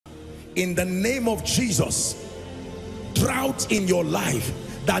in the name of Jesus, drought in your life,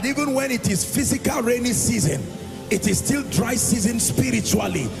 that even when it is physical rainy season, it is still dry season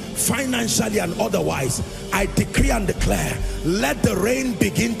spiritually, financially and otherwise. I decree and declare, let the rain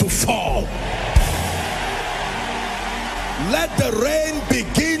begin to fall. Let the rain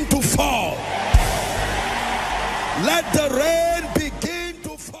begin to fall. Let the rain begin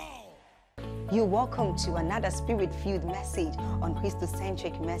to fall. You're welcome to another spirit-filled message on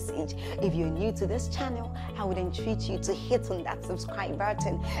Christocentric Message. If you're new to this channel, I would entreat you to hit on that subscribe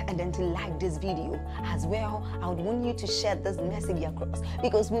button and then to like this video. As well, I would want you to share this message across,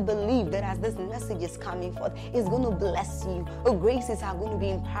 because we believe that as this message is coming forth, it's going to bless you. Graces are going to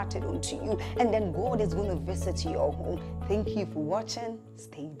be imparted unto you, and then God is going to visit your home. Thank you for watching.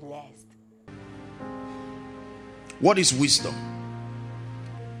 Stay blessed. What is wisdom?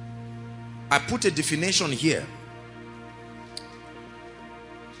 I put a definition here.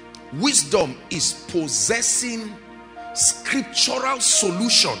 Wisdom is possessing scriptural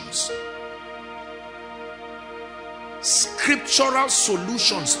solutions. Scriptural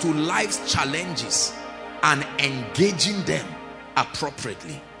solutions to life's challenges and engaging them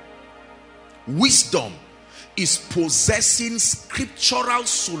appropriately. Wisdom is possessing scriptural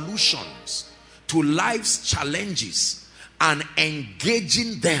solutions to life's challenges and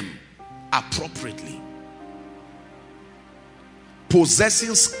engaging them appropriately.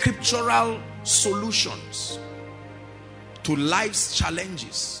 Possessing scriptural solutions to life's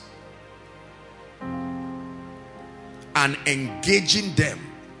challenges and engaging them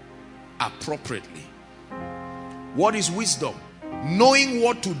appropriately. What is wisdom? Knowing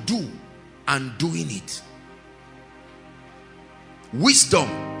what to do and doing it. Wisdom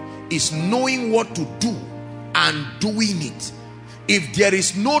is knowing what to do and doing it. If there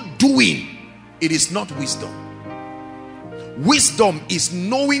is no doing, it is not wisdom. Wisdom is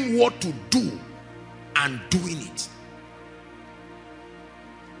knowing what to do and doing it.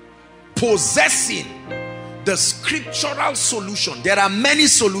 Possessing the scriptural solution. There are many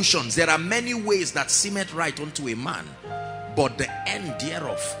solutions. There are many ways that seemeth right unto a man, but the end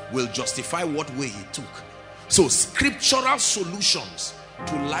thereof will justify what way he took. So scriptural solutions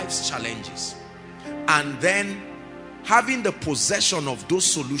to life's challenges, and then having the possession of those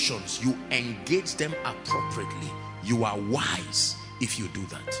solutions, you engage them appropriately. You are wise if you do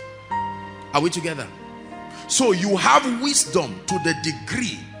that. Are we together? So you have wisdom to the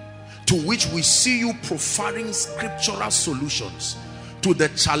degree to which we see you providing scriptural solutions to the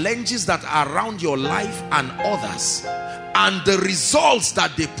challenges that are around your life and others, and the results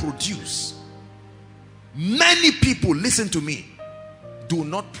that they produce. Many people, listen to me, do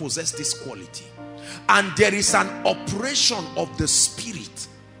not possess this quality. And there is an operation of the Spirit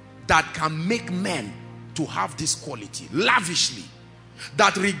that can make men to have this quality lavishly.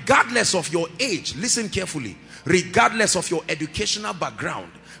 That regardless of your age, listen carefully, regardless of your educational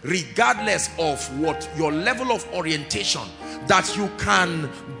background, regardless of what your level of orientation, that you can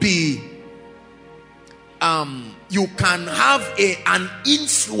be, you can have an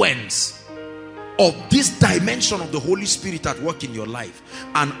influence of this dimension of the Holy Spirit at work in your life,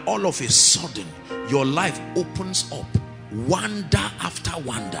 and all of a sudden your life opens up, wonder after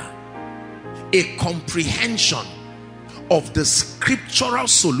wonder, a comprehension of the scriptural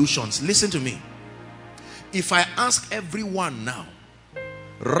solutions. Listen to me. If I ask everyone now,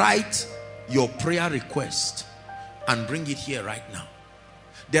 write your prayer request and bring it here right now.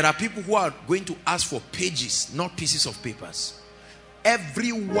 There are people who are going to ask for pages, not pieces of papers.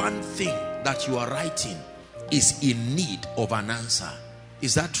 Every one thing that you are writing is in need of an answer.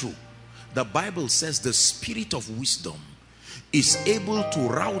 Is that true? The Bible says the spirit of wisdom is able to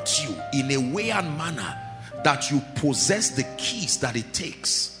route you in a way and manner that you possess the keys that it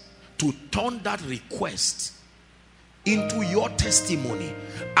takes to turn that request into your testimony,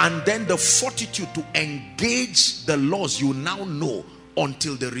 and then the fortitude to engage the laws you now know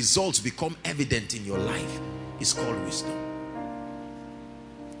until the results become evident in your life is called wisdom.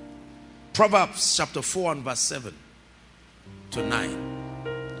 Proverbs chapter 4 and verse 7 to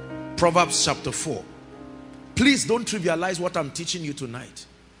 9. Proverbs chapter 4. Please don't trivialize what I'm teaching you tonight.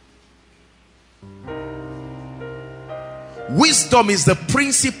 Wisdom is the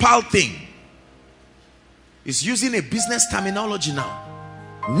principal thing. It's using a business terminology now.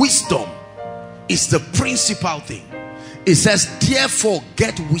 Wisdom is the principal thing. It says, therefore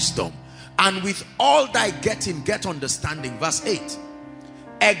get wisdom, and with all thy getting get understanding. Verse 8.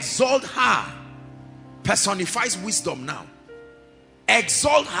 Exalt her. Personifies wisdom now.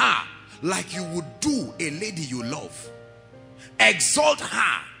 Exalt her like you would do a lady you love. Exalt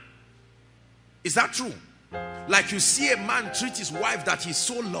her. Is that true? Like you see a man treat his wife that he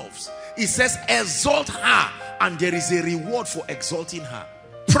so loves, It says, exalt her, and there is a reward for exalting her.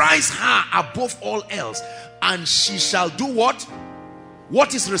 Prize her above all else, and she shall do what?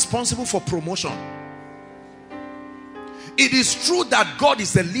 What is responsible for promotion? It is true that God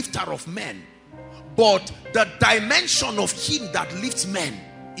is the lifter of men, but the dimension of him that lifts men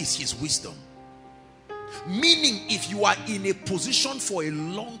is his wisdom. Meaning, if you are in a position for a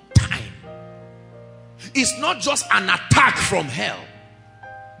long time, it's not just an attack from hell,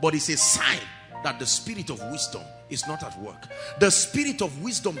 but it's a sign that the spirit of wisdom is not at work. The spirit of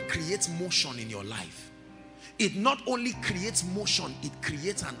wisdom creates motion in your life. It not only creates motion, it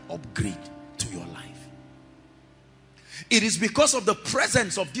creates an upgrade to your life. It is because of the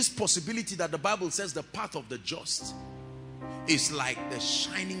presence of this possibility that the Bible says the path of the just is like the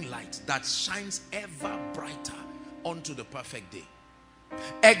shining light that shines ever brighter unto the perfect day.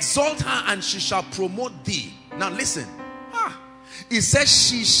 Exalt her, and she shall promote thee. Now listen. It says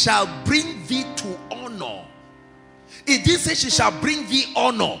she shall bring thee to honor. It did say she shall bring thee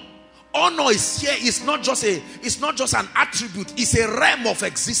honor. Honor is here. It's not just an attribute. It's a realm of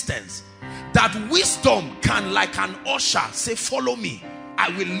existence. That wisdom can, like an usher, say, follow me. I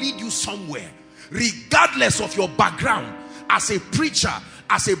will lead you somewhere. Regardless of your background, as a preacher,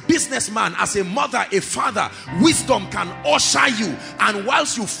 as a businessman, as a mother, a father, wisdom can usher you. And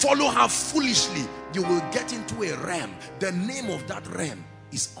whilst you follow her foolishly, you will get into a realm. The name of that realm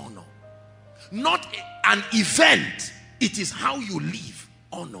is honor. Not an event. It is how you live.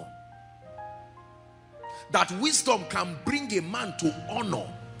 Honor. That wisdom can bring a man to honor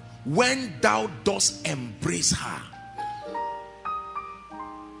when thou dost embrace her.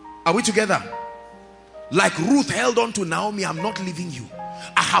 Are we together? Like Ruth held on to Naomi, I'm not leaving you.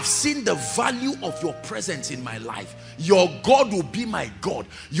 I have seen the value of your presence in my life. Your God will be my God.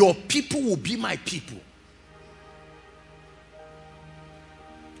 Your people will be my people.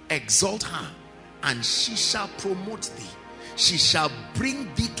 Exalt her, and she shall promote thee. She shall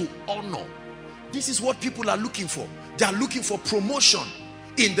bring thee to honor. This is what people are looking for. They are looking for promotion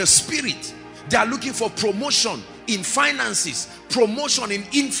in the spirit. They are looking for promotion in finances, promotion in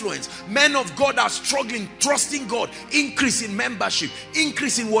influence. Men of God are struggling, trusting God. Increase in membership,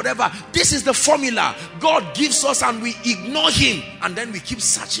 increase in whatever. This is the formula God gives us, and we ignore him, and then we keep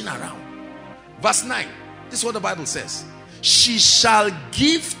searching around. Verse 9, this is what the Bible says. She shall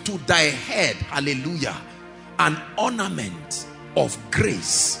give to thy head, hallelujah, an ornament of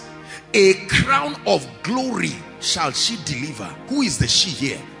grace. A crown of glory shall she deliver. Who is the she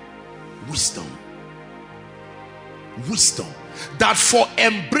here? Wisdom. Wisdom. That for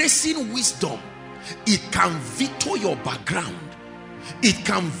embracing wisdom, it can veto your background. It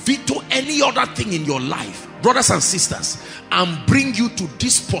can veto any other thing in your life, brothers and sisters, and bring you to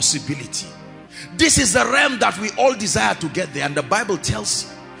this possibility. This is the realm that we all desire to get there. And the Bible tells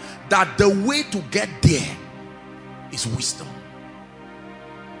you that the way to get there is wisdom.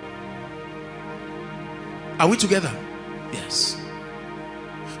 Are we together? Yes.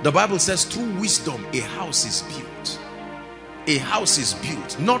 The Bible says through wisdom a house is built. A house is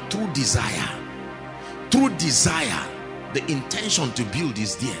built not through desire. Through desire, the intention to build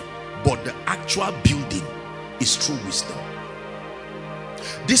is there, but the actual building is through wisdom.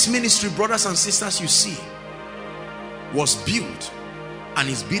 This ministry, brothers and sisters, you see, was built and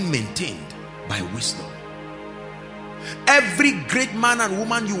is being maintained by wisdom. Every great man and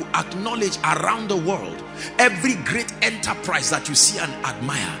woman you acknowledge around the world, every great enterprise that you see and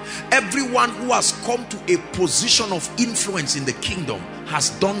admire, everyone who has come to a position of influence in the kingdom has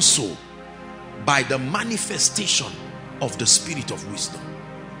done so by the manifestation of the spirit of wisdom.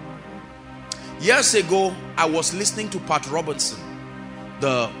 Years ago, I was listening to Pat Robertson,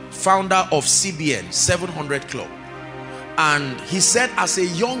 the founder of CBN 700 Club, and he said as a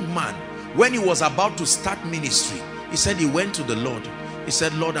young man, when he was about to start ministry, he said he went to the Lord. He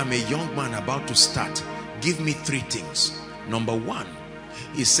said, Lord, I'm a young man about to start. Give me 3 things. Number 1,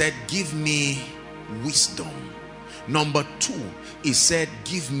 he said, give me wisdom. Number 2, he said,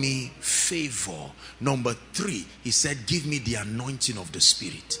 give me favor. Number 3, he said, give me the anointing of the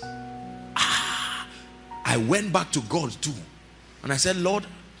Spirit. I went back to God too. And I said, Lord,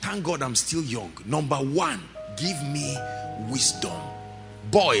 thank God I'm still young. Number 1, give me wisdom.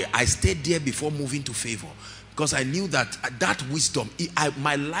 Boy, I stayed there before moving to favor. Because I knew that that wisdom,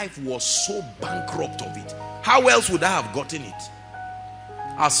 my life was so bankrupt of it. How else would I have gotten it?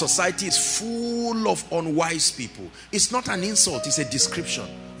 Our society is full of unwise people. It's not an insult, it's a description.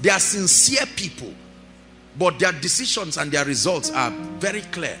 They are sincere people, but their decisions and their results are very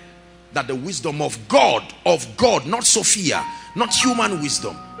clear that the wisdom of God, not Sophia, not human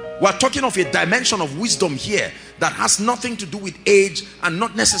wisdom. We're talking of a dimension of wisdom here that has nothing to do with age and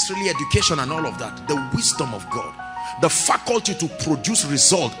not necessarily education and all of that. The wisdom of God, the faculty to produce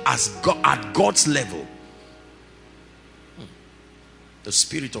result at God's level. The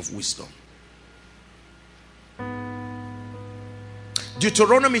spirit of wisdom.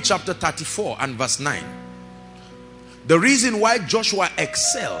 Deuteronomy chapter 34 and verse 9. The reason why Joshua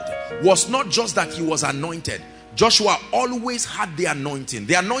excelled was not just that he was anointed. Joshua always had the anointing.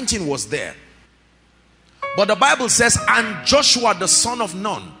 The anointing was there. But the Bible says, and Joshua the son of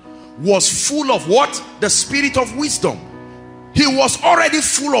Nun was full of what? The spirit of wisdom. He was already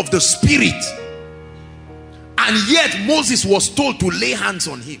full of the spirit. And yet Moses was told to lay hands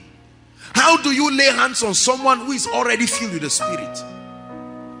on him. How do you lay hands on someone who is already filled with the spirit?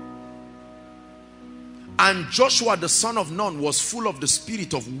 And Joshua the son of Nun was full of the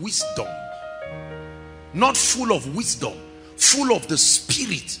spirit of wisdom. Not full of wisdom, full of the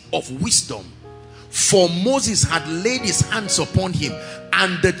spirit of wisdom. For Moses had laid his hands upon him,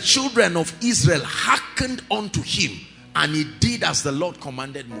 and the children of Israel hearkened unto him, and he did as the Lord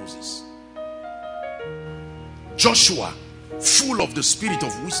commanded Moses. Joshua, full of the spirit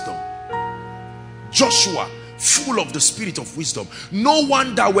of wisdom. Joshua, full of the spirit of wisdom. No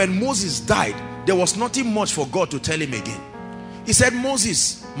wonder when Moses died, there was nothing much for God to tell him again. He said,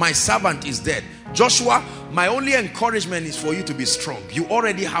 Moses, my servant is dead. Joshua, my only encouragement is for you to be strong. You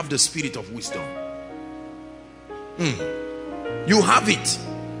already have the spirit of wisdom. You have it.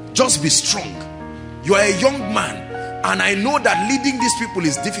 Just be strong. You are a young man, and I know that leading these people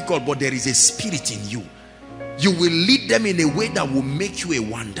is difficult, but there is a spirit in you. You will lead them in a way that will make you a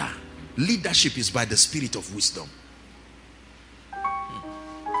wonder. Leadership is by the spirit of wisdom.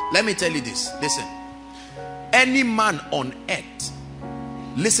 Let me tell you this. Listen. Any man on earth,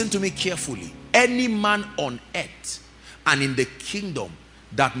 listen to me carefully. Any man on earth and in the kingdom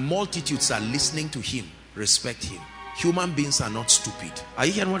that multitudes are listening to him, respect him. Human beings are not stupid. Are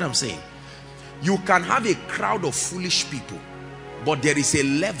you hearing what I'm saying? You can have a crowd of foolish people, but there is a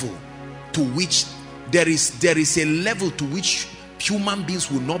level to which there is a level to which human beings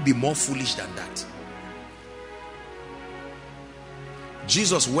will not be more foolish than that.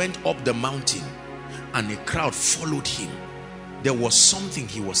 Jesus went up the mountain and a crowd followed him. There was something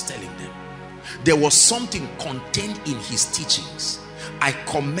he was telling them. There was something contained in his teachings. I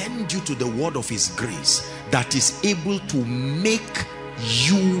commend you to the word of his grace that is able to make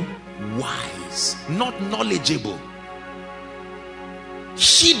you wise, not knowledgeable.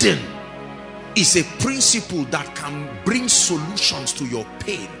 Hidden is a principle that can bring solutions to your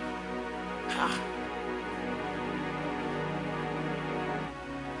pain.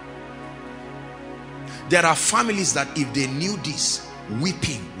 There are families that if they knew this,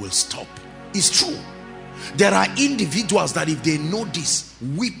 weeping will stop. It's true. There are individuals that if they know this,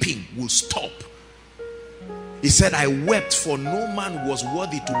 weeping will stop. He said, I wept, for no man was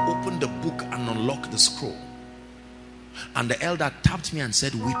worthy to open the book and unlock the scroll. And the elder tapped me and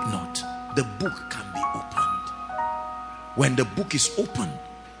said, weep not. The book can be opened. When the book is opened,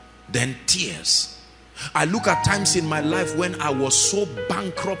 then tears. I look at times in my life when I was so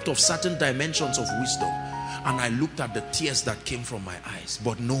bankrupt of certain dimensions of wisdom, and I looked at the tears that came from my eyes,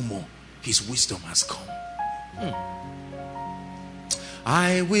 but no more. His wisdom has come.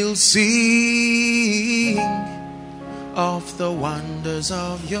 I will sing of the wonders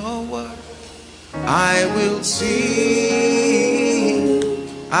of your word. I will sing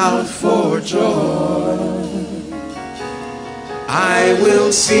out for joy. I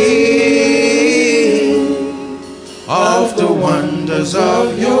will sing of the wonders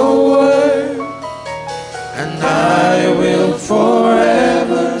of your word, and I will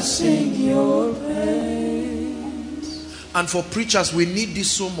forever sing your praise. And for preachers, we need this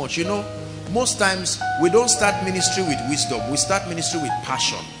so much. You know, most times we don't start ministry with wisdom. We start ministry with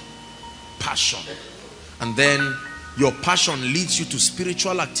passion. Passion. And then your passion leads you to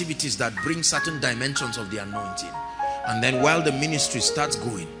spiritual activities that bring certain dimensions of the anointing. And then while the ministry starts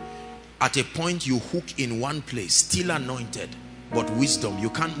going, at a point you hook in one place, still anointed, but wisdom. You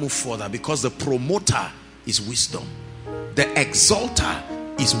can't move further because the promoter is wisdom. The exalter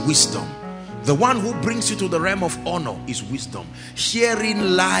is wisdom. The one who brings you to the realm of honor is wisdom.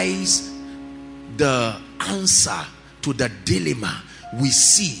 Herein lies the answer to the dilemma we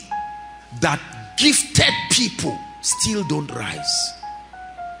see, that gifted people still don't rise.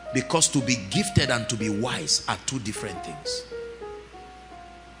 Because to be gifted and to be wise are two different things.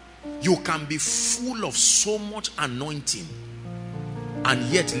 You can be full of so much anointing and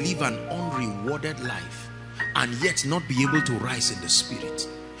yet live an unrewarded life, and yet not be able to rise in the spirit.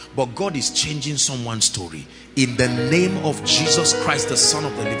 But God is changing someone's story in the name of Jesus Christ, the Son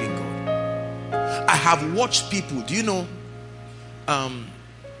of the living God. I have watched people, do you know,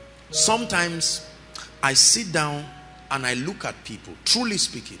 sometimes I sit down and I look at people, truly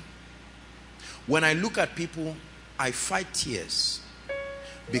speaking. When I look at people, I fight tears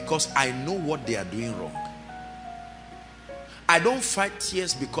because I know what they are doing wrong. I don't fight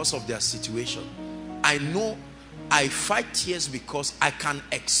tears because of their situation. I fight tears because I can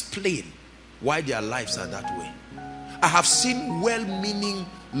explain why their lives are that way. I have seen well-meaning,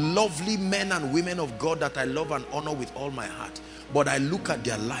 lovely men and women of God that I love and honor with all my heart, but I look at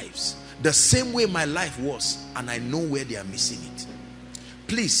their lives the same way my life was, and I know where they are missing it.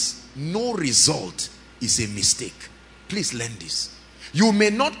 Please, no result is a mistake. Please learn this. You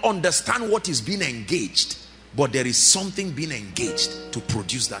may not understand what is being engaged, but there is something being engaged to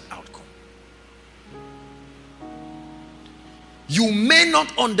produce that outcome. You may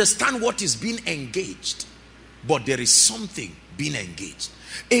not understand what is being engaged, but there is something being engaged.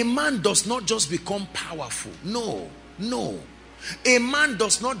 A man does not just become powerful. No. A man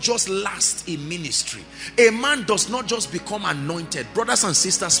does not just last in ministry. A man does not just become anointed. Brothers and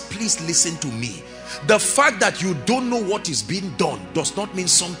sisters, please listen to me. The fact that you don't know what is being done does not mean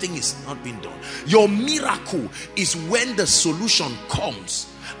something is not being done. Your miracle is when the solution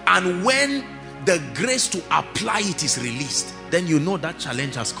comes, and when the grace to apply it is released, then you know that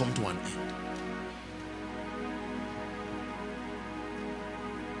challenge has come to an end.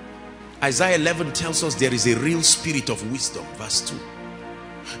 Isaiah 11 tells us there is a real spirit of wisdom, verse 2.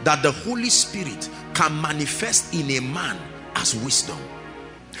 That the Holy Spirit can manifest in a man as wisdom.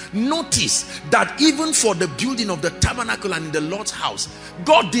 Notice that even for the building of the tabernacle and in the Lord's house,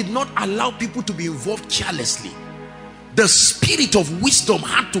 God did not allow people to be involved carelessly. The spirit of wisdom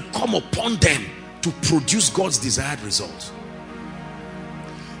had to come upon them to produce God's desired results.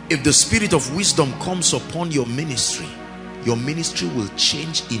 If the spirit of wisdom comes upon your ministry will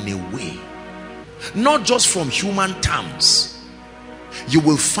change in a way, not just from human terms. You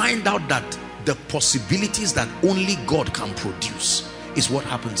will find out that the possibilities that only God can produce is what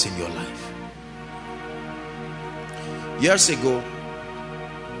happens in your life. Years ago,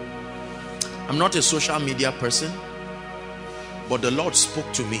 I'm not a social media person, but the Lord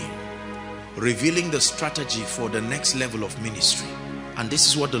spoke to me, revealing the strategy for the next level of ministry. And this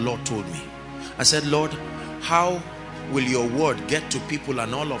is what the Lord told me. I said, Lord, how will your word get to people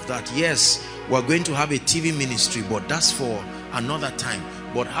and all of that? Yes, we're going to have a TV ministry, but that's for another time.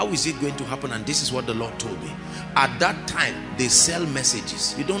 But how is it going to happen? And this is what the Lord told me. At that time, they sell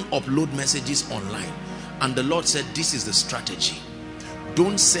messages. You don't upload messages online. And the Lord said, this is the strategy.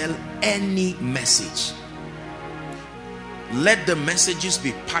 Don't sell any message. Let the messages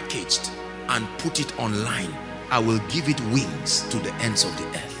be packaged and put it online. I will give it wings to the ends of the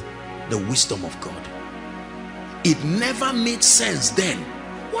earth. The wisdom of God. It never made sense then.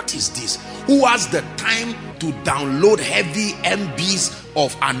 What is this? Who has the time to download heavy MBs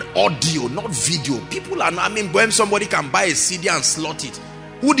of an audio, not video? People are not, I mean, when somebody can buy a CD and slot it,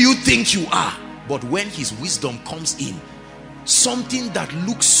 who do you think you are? But when his wisdom comes in, something that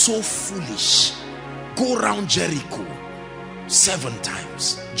looks so foolish, go round Jericho 7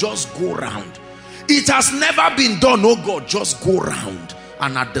 times. Just go round. It has never been done. Oh God, just go round.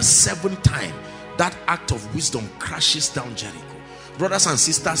 And at the 7th time, that act of wisdom crashes down Jericho. Brothers and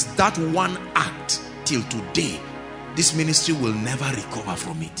sisters, that one act till today, this ministry will never recover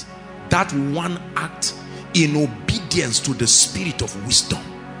from it. That one act in obedience to the spirit of wisdom.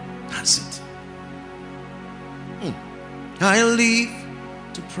 That's it. I live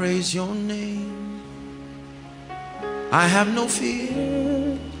to praise your name. I have no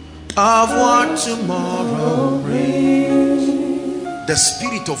fear of what tomorrow brings. The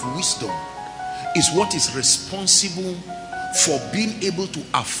spirit of wisdom is what is responsible for being able to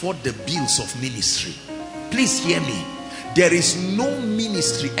afford the bills of ministry. Please hear me. There is no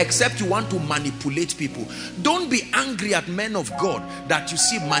ministry except you want to manipulate people. Don't be angry at men of God that you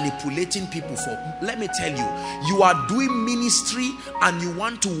see manipulating people for. Let me tell you, you are doing ministry and you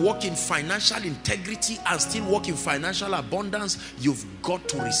want to walk in financial integrity and still walk in financial abundance. You've got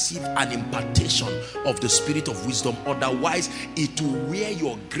to receive an impartation of the spirit of wisdom. Otherwise, it will wear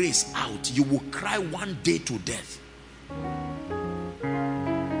your grace out. You will cry one day to death.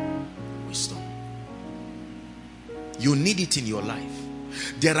 Wisdom. You need it in your life.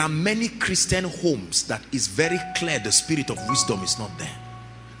 There are many Christian homes that is very clear the spirit of wisdom is not there.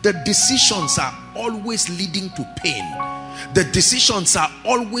 The decisions are always leading to pain. The decisions are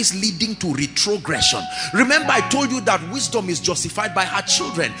always leading to retrogression. Remember, I told you that wisdom is justified by her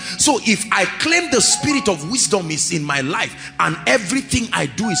children. So if I claim the spirit of wisdom is in my life and everything I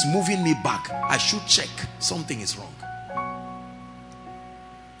do is moving me back, I should check. Something is wrong.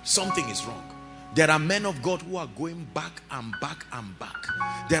 Something is wrong. There are men of God who are going back and back and back.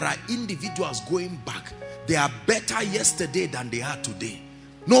 There are individuals going back. They are better yesterday than they are today.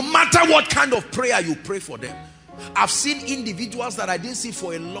 No matter what kind of prayer you pray for them. I've seen individuals that I didn't see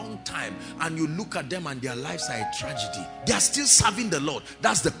for a long time, and you look at them and their lives are a tragedy. They are still serving the Lord.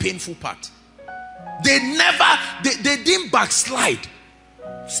 That's the painful part. They didn't backslide.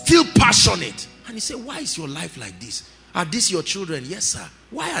 Still passionate. And you say, why is your life like this? Are these your children? Yes, sir.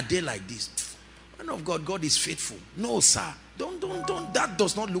 Why are they like this? Man of God, God is faithful. No, sir. Don't. That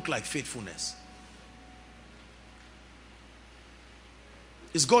does not look like faithfulness.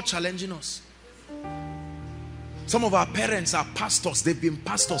 Is God challenging us? Some of our parents are pastors. They've been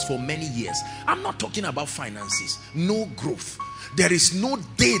pastors for many years. I'm not talking about finances. No growth. There is no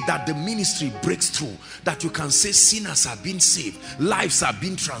day that the ministry breaks through that you can say sinners are being saved, lives are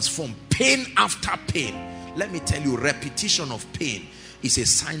being transformed, pain after pain. Let me tell you, repetition of pain is a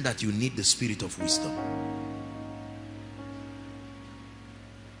sign that you need the spirit of wisdom.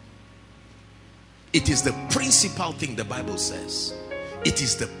 It is the principal thing, the Bible says. It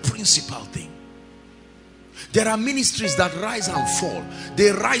is the principal thing. There are ministries that rise and fall. They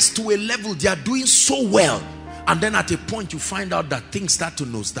rise to a level, they are doing so well, and then at a point you find out that things start to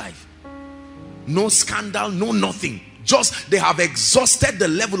nosedive. No scandal, no nothing. Just they have exhausted the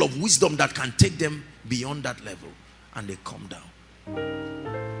level of wisdom that can take them beyond that level, and they come down.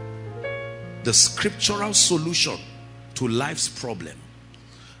 The scriptural solution to life's problem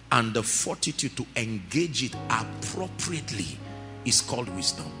and the fortitude to engage it appropriately is called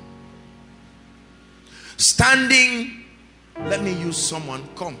wisdom. Standing, let me use someone,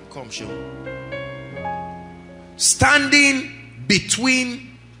 come, show. Standing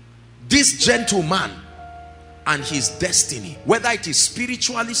between this gentleman and his destiny, whether it is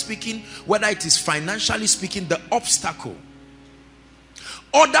spiritually speaking, whether it is financially speaking, the obstacle.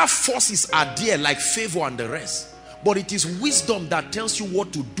 Other forces are there like favor and the rest. But it is wisdom that tells you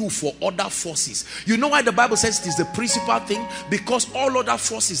what to do for other forces. You know why the Bible says it is the principal thing? Because all other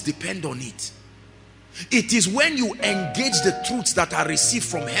forces depend on it. It is when you engage the truths that are received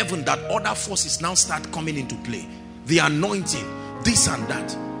from heaven that other forces now start coming into play. The anointing, this and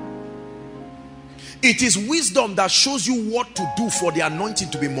that. It is wisdom that shows you what to do for the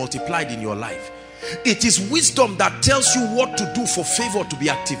anointing to be multiplied in your life. It is wisdom that tells you what to do for favor to be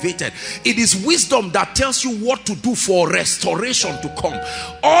activated. It is wisdom that tells you what to do for restoration to come.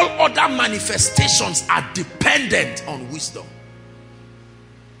 All other manifestations are dependent on wisdom.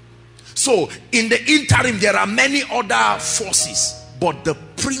 So in the interim, there are many other forces, but the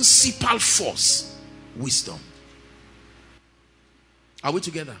principal force, wisdom. Are we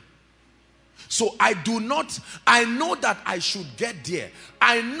together? So I know that I should get there.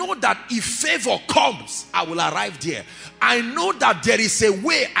 I know that if favor comes, I will arrive there. I know that there is a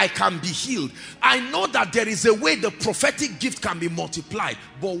way I can be healed. I know that there is a way the prophetic gift can be multiplied.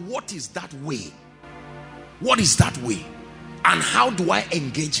 But what is that way? What is that way? And how do I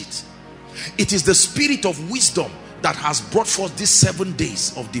engage it? It is the spirit of wisdom that has brought forth these 7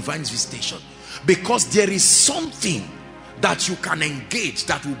 days of divine visitation. Because there is something that you can engage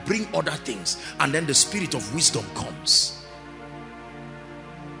that will bring other things, and then the spirit of wisdom comes.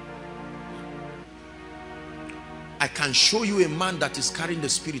 I can show you a man that is carrying the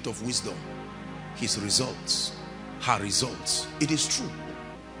spirit of wisdom. His results, her results. It is true.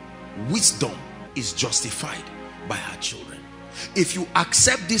 Wisdom is justified by her children. If you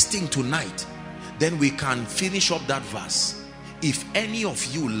accept this thing tonight, then we can finish up that verse. If any of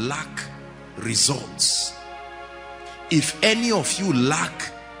you lack results, if any of you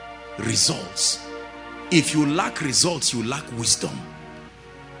lack results, if you lack results, you lack wisdom.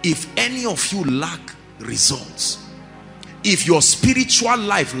 If any of you lack results, if your spiritual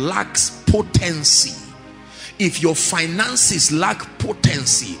life lacks potency, if your finances lack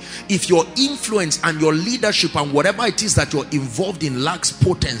potency, if your influence and your leadership and whatever it is that you're involved in lacks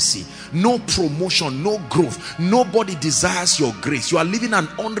potency, no promotion, no growth, nobody desires your grace, you are living an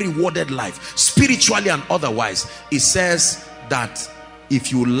unrewarded life, spiritually and otherwise, it says that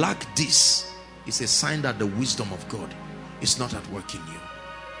if you lack this, it's a sign that the wisdom of God is not at work in you.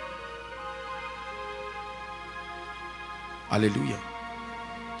 Hallelujah.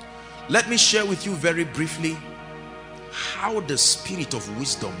 Let me share with you very briefly how the spirit of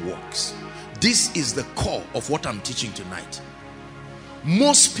wisdom works. This is the core of what I'm teaching tonight.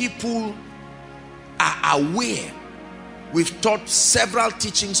 Most people are aware. We've taught several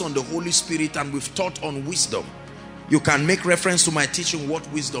teachings on the Holy Spirit and we've taught on wisdom. You can make reference to my teaching, what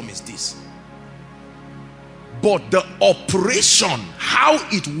wisdom is this? But the operation, how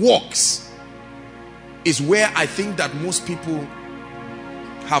it works, is where I think that most people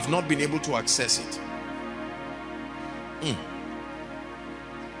have not been able to access it.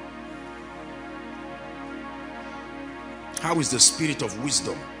 How is the spirit of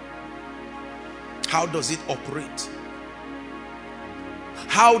wisdom? How does it operate?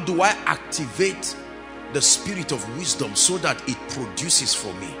 How do I activate the spirit of wisdom so that it produces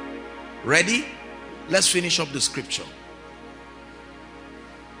for me? Ready? Let's finish up the scripture.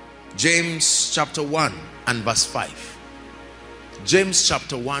 James chapter 1 and verse 5. James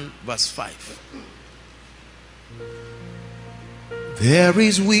chapter 1 verse 5. There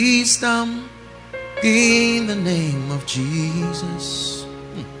is wisdom in the name of Jesus.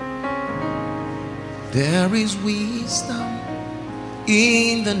 There is wisdom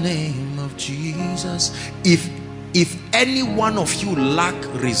in the name of Jesus. If any one of you lack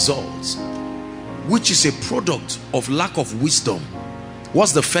results, which is a product of lack of wisdom,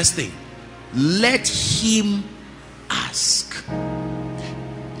 what's the first thing? Let him ask.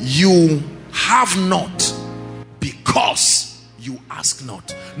 You have not because you ask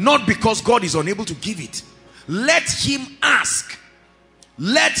not. Not because God is unable to give it. Let him ask.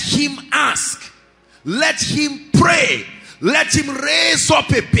 Let him ask. Let him pray. Let him raise up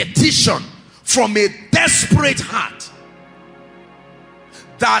a petition from a desperate heart,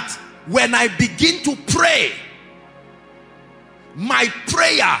 that when I begin to pray, my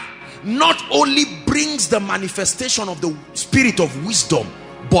prayer not only brings the manifestation of the spirit of wisdom,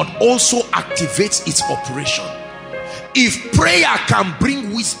 but also activates its operation. If prayer can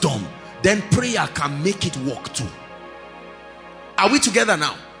bring wisdom, then prayer can make it work too. Are we together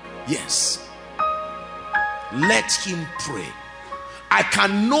now? Yes. Let him pray. I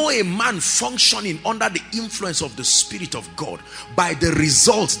can know a man functioning under the influence of the Spirit of God by the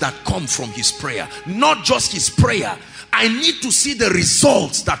results that come from his prayer. Not just his prayer. I need to see the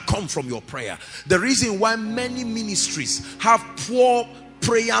results that come from your prayer. The reason why many ministries have poor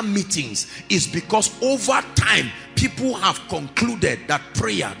prayer meetings is because over time people have concluded that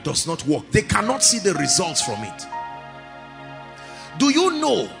prayer does not work. They cannot see the results from it. Do you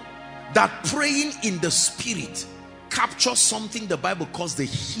know that praying in the Spirit captures something the Bible calls the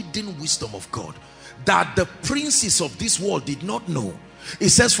hidden wisdom of God, that the princes of this world did not know? It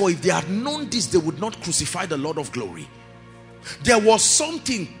says, for if they had known this, they would not crucify the Lord of glory. There was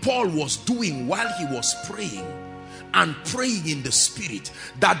something Paul was doing while he was praying and praying in the Spirit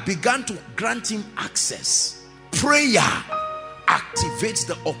that began to grant him access. Prayer activates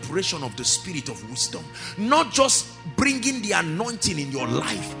the operation of the spirit of wisdom. Not just bringing the anointing in your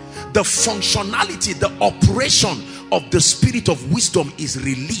life, the functionality, the operation of the spirit of wisdom is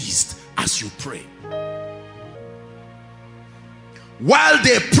released as you pray. While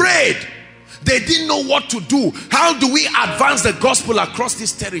they prayed, they didn't know what to do. How do we advance the gospel across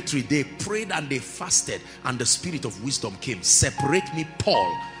this territory? They prayed and they fasted, and the spirit of wisdom came. Separate me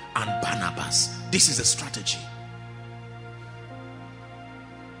Paul and Barnabas. This is a strategy.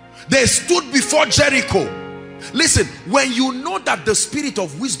 They stood before Jericho. Listen, when you know that the spirit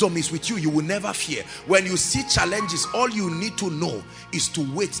of wisdom is with you, you will never fear. When you see challenges, all you need to know is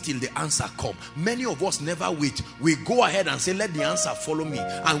to wait till the answer comes. Many of us never wait. We go ahead and say, let the answer follow me,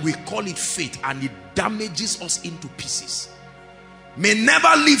 and we call it faith, and it damages us into pieces. May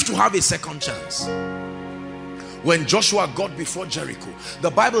never live to have a second chance. When Joshua got before Jericho,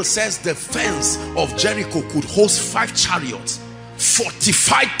 the Bible says the fence of Jericho could host 5 chariots,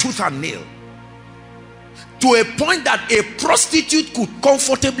 fortified tooth and nail, to a point that a prostitute could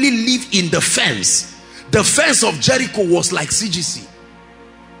comfortably live in the fence. The fence of Jericho was like CGC.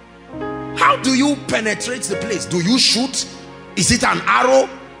 How do you penetrate the place? Do you shoot? Is it an arrow?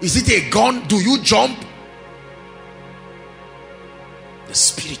 Is it a gun? Do you jump? The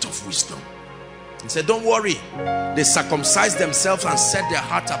spirit of wisdom. He said, don't worry. They circumcised themselves and set their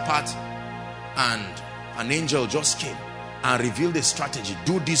heart apart, and an angel just came and revealed a strategy.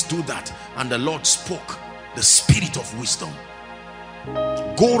 Do this, do that. And the Lord spoke. The spirit of wisdom.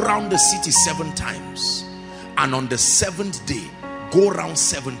 Go around the city 7 times, and on the 7th day go around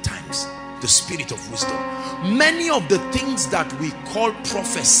 7 times. The spirit of wisdom. Many of the things that we call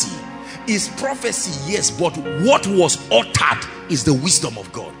prophecy is prophecy, yes, but what was uttered is the wisdom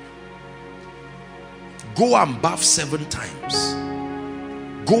of God. Go and bath 7 times.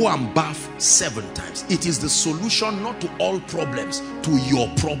 Go and bath 7 times. It is the solution not to all problems, to your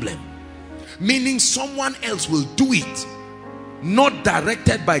problem. Meaning someone else will do it, not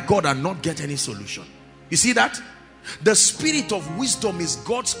directed by God, and not get any solution. You see that? The spirit of wisdom is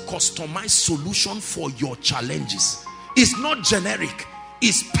God's customized solution for your challenges. It's not generic.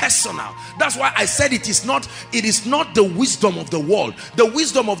 is personal. That's why I said it is not the wisdom of the world. The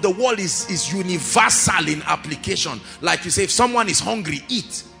wisdom of the world is universal in application. Like you say, if someone is hungry,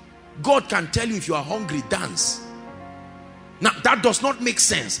 eat. God can tell you if you are hungry, dance. Now that does not make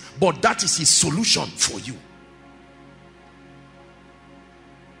sense, but that is his solution for you.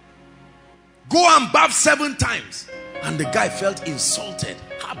 Go and bath 7 times. And the guy felt insulted.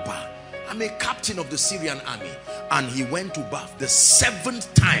 Haba, I'm a captain of the Syrian army. And he went to bath. The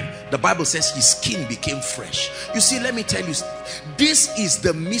 7th time, the Bible says his skin became fresh. You see, let me tell you, this is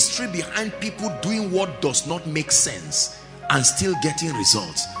the mystery behind people doing what does not make sense and still getting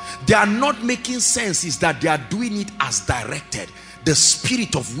results. They are not making sense, is that they are doing it as directed. The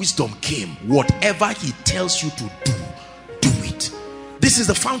spirit of wisdom came. Whatever he tells you to do, do it. This is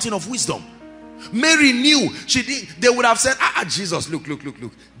the fountain of wisdom. Mary knew. She did. They would have said, Jesus, look.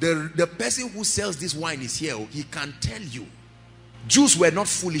 The person who sells this wine is here. He can tell you. Jews were not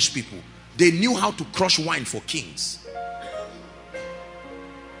foolish people. They knew how to crush wine for kings.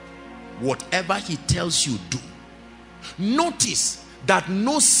 Whatever he tells you, do. Notice that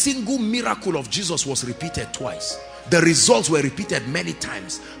no single miracle of Jesus was repeated twice. The results were repeated many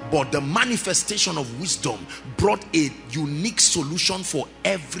times, but the manifestation of wisdom brought a unique solution for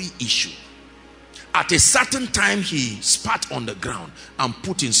every issue. At a certain time, he spat on the ground and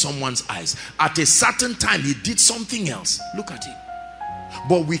put in someone's eyes. At a certain time, he did something else. Look at him.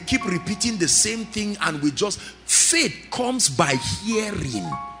 But we keep repeating the same thing, and we just, faith comes by hearing.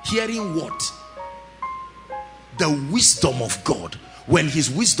 Hearing what? The wisdom of God. When his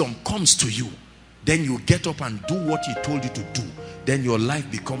wisdom comes to you, then you get up and do what he told you to do. Then your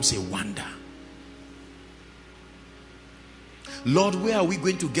life becomes a wonder. Lord, where are we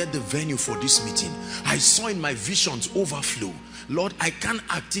going to get the venue for this meeting? I saw in my visions overflow. Lord, I can't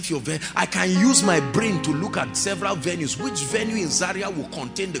active your venue. I can use my brain to look at several venues. Which venue in Zaria will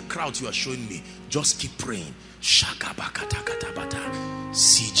contain the crowds you are showing me? Just keep praying.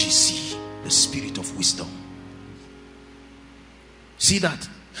 CGC, the spirit of wisdom. See that?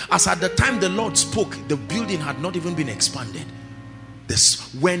 As at the time the Lord spoke, the building had not even been expanded.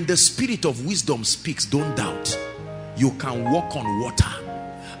 When the spirit of wisdom speaks, don't doubt. You can walk on water,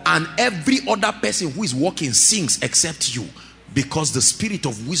 and every other person who is walking sinks except you, because the spirit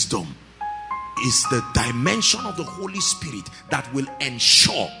of wisdom is the dimension of the Holy Spirit that will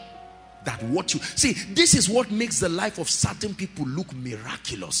ensure that what you see. This is what makes the life of certain people look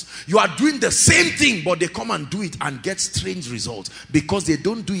miraculous. You are doing the same thing, but they come and do it and get strange results because they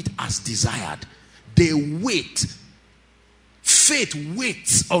don't do it as desired. They wait. Faith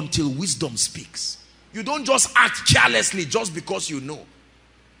waits until wisdom speaks. You don't just act carelessly just because you know.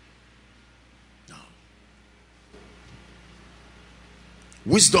 No.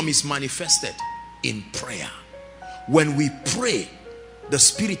 Wisdom is manifested in prayer. When we pray, the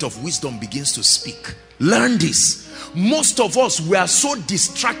spirit of wisdom begins to speak. Learn this. Most of us, we are so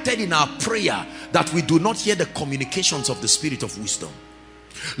distracted in our prayer that we do not hear the communications of the spirit of wisdom.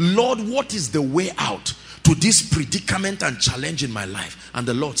 Lord, what is the way out to this predicament and challenge in my life? And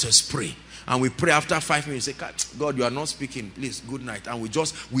the Lord says, pray. And we pray. After 5 minutes, say, God, you are not speaking, please, good night. And we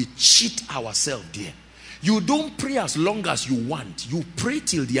cheat ourselves there. You don't pray as long as you want. You pray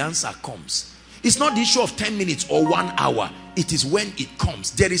till the answer comes. It's not the issue of 10 minutes or 1 hour. It is when it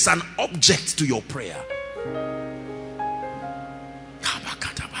comes. There is an object to your prayer.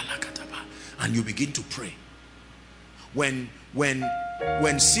 And you begin to pray. When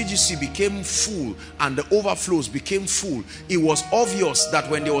CGC became full and the overflows became full, it was obvious that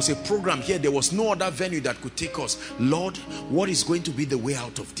when there was a program here, there was no other venue that could take us. Lord, what is going to be the way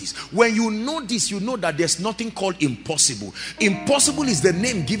out of this? When you know this, you know that there's nothing called impossible. Impossible is the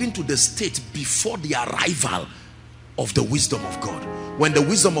name given to the state before the arrival of the wisdom of God. When the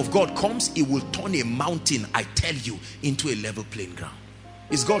wisdom of God comes, it will turn a mountain, I tell you, into a level playing ground.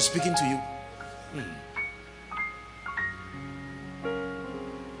 Is God speaking to you?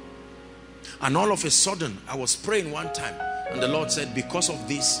 And all of a sudden, I was praying one time, and the Lord said, because of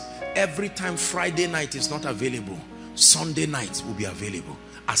this, every time Friday night is not available, Sunday night will be available.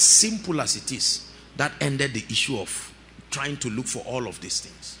 As simple as it is, that ended the issue of trying to look for all of these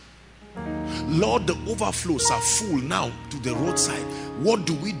things. Lord, the overflows are full now to the roadside. What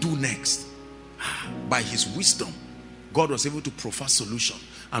do we do next? By his wisdom, God was able to provide solution,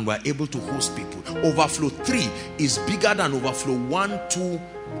 and we're able to host people. Overflow 3 is bigger than overflow 1, 2,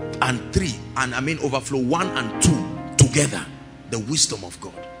 and 3. And I mean overflow 1 and 2 together. The wisdom of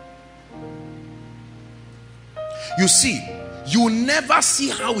God. You see, you never see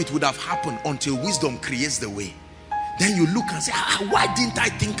how it would have happened until wisdom creates the way. Then you look and say, why didn't I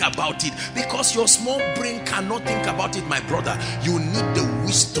think about it? Because your small brain cannot think about it, my brother. You need the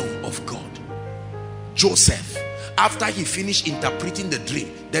wisdom of God. Joseph, after he finished interpreting the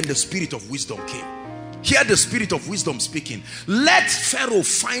dream, then the spirit of wisdom came. Hear the spirit of wisdom speaking. Let Pharaoh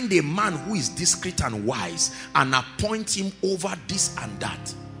find a man who is discreet and wise and appoint him over this and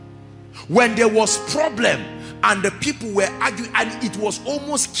that. When there was problem and the people were arguing and it was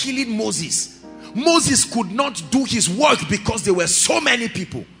almost killing Moses, Moses could not do his work because there were so many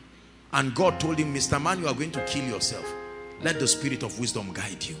people. And God told him, Mr. Man, you are going to kill yourself. Let the spirit of wisdom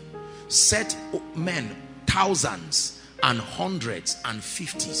guide you. Set men, thousands and hundreds and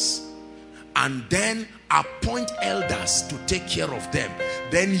fifties, and then appoint elders to take care of them.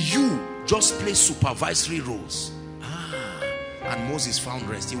 Then you just play supervisory roles. And Moses found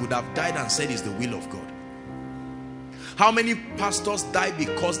rest. He would have died and said it's the will of God. How many pastors die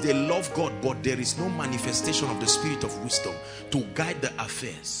because they love God, but there is no manifestation of the spirit of wisdom to guide the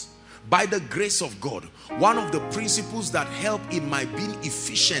affairs? By the grace of God, one of the principles that help in my being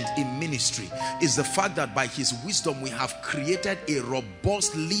efficient in ministry is the fact that by his wisdom we have created a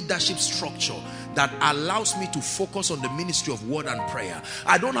robust leadership structure that allows me to focus on the ministry of word and prayer.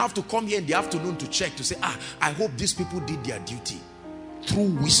 I don't have to come here in the afternoon to check to say, I hope these people did their duty.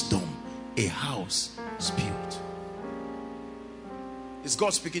 Through wisdom, a house is built. Is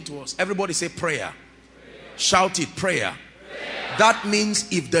God speaking to us? Everybody say prayer. Shout it, prayer. That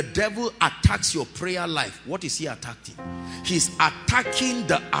means if the devil attacks your prayer life, what is he attacking? He's attacking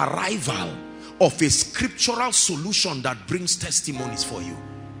the arrival of a scriptural solution that brings testimonies for you.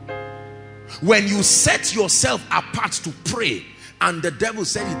 When you set yourself apart to pray and the devil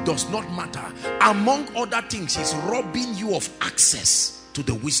said it does not matter, among other things, he's robbing you of access to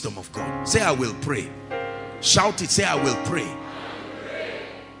the wisdom of God. Say, I will pray. Shout it, say, I will pray.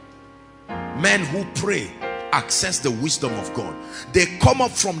 Men who pray access the wisdom of God. They come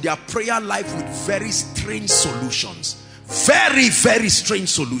up from their prayer life with very strange solutions. Very, very strange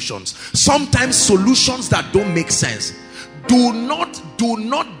solutions. Sometimes solutions that don't make sense. Do not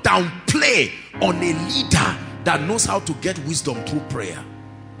downplay on a leader that knows how to get wisdom through prayer.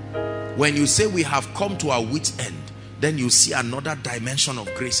 When you say we have come to our wit's end, then you see another dimension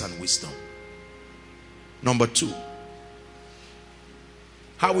of grace and wisdom. Number two,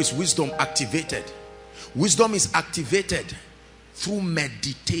 how is wisdom activated? Wisdom is activated through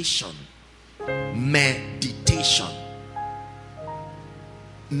meditation. Meditation.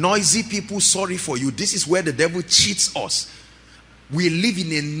 Noisy people, sorry for you. This is where the devil cheats us. We live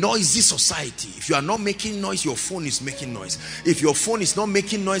in a noisy society. If you are not making noise, your phone is making noise. If your phone is not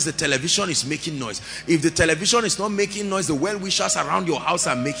making noise, the television is making noise. If the television is not making noise, the well-wishers around your house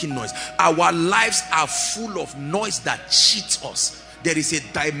are making noise. Our lives are full of noise that cheats us. There is a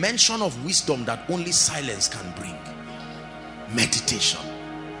dimension of wisdom that only silence can bring. Meditation.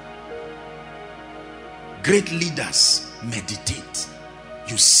 Great leaders meditate.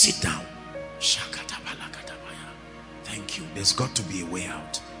 You sit down. Thank you. There's got to be a way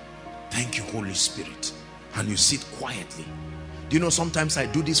out. Thank you, Holy Spirit. And you sit quietly. Do you know, sometimes I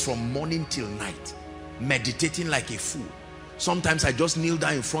do this from morning till night, meditating like a fool. Sometimes I just kneel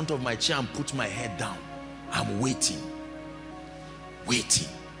down in front of my chair and put my head down. I'm waiting.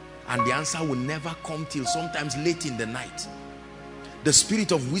 And the answer will never come till sometimes late in the night. The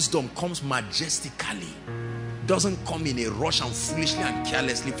spirit of wisdom comes majestically. Doesn't come in a rush and foolishly and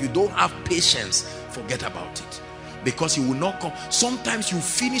carelessly. If you don't have patience, forget about it, because he will not come. Sometimes you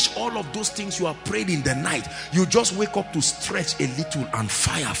finish all of those things you have prayed in the night, you just wake up to stretch a little and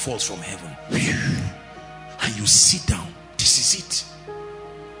fire falls from heaven and you sit down. This is it.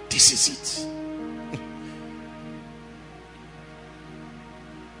 This is it.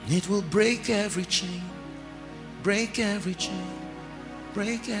 It will break every chain, break every chain,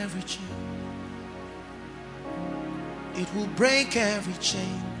 break every chain. It will break every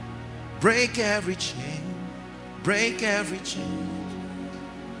chain, break every chain, break every chain.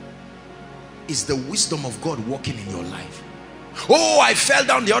 Is the wisdom of God working in your life? Oh, I fell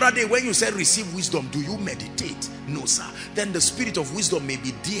down the other day when you said receive wisdom. Do you meditate? No, sir. Then the spirit of wisdom may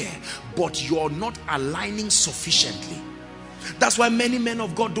be there, but you're not aligning sufficiently. That's why many men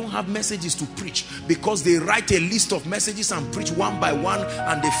of God don't have messages to preach, because they write a list of messages and preach one by one,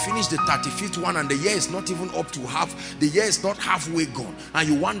 and they finish the 35th one and the year is not even up to half. The year is not halfway gone, and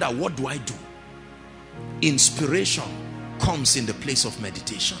you wonder, what do I do? Inspiration comes in the place of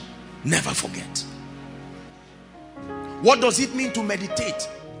meditation. Never forget. What does it mean to meditate?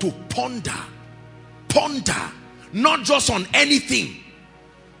 To ponder. Ponder, not just on anything.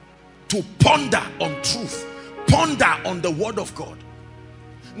 To ponder on truth. Ponder on the word of God.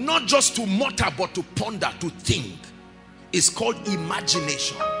 Not just to mutter, but to ponder, to think. is called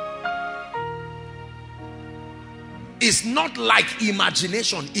imagination. It's not like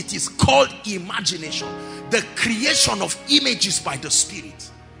imagination, it is called imagination. The creation of images by the Spirit.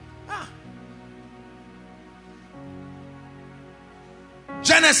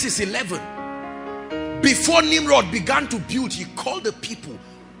 Genesis 11. Before Nimrod began to build, he called the people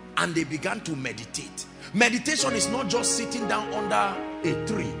and they began to meditate. Meditation is not just sitting down under a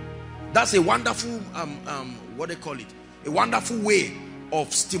tree. That's a wonderful, what they call it? A wonderful way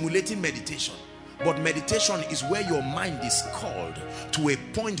of stimulating meditation. But meditation is where your mind is called to a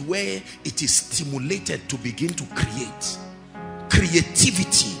point where it is stimulated to begin to create.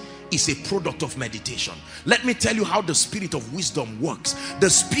 Creativity is a product of meditation. Let me tell you how the spirit of wisdom works. The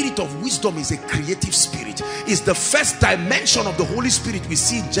spirit of wisdom is a creative spirit. It's the first dimension of the Holy Spirit we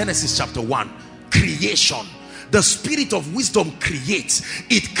see in Genesis chapter 1. Creation. The spirit of wisdom creates.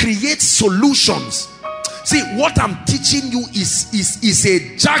 It creates solutions. See, what I'm teaching you is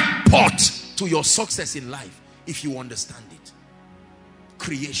a jackpot to your success in life if you understand it.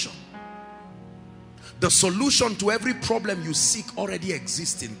 Creation. The solution to every problem you seek already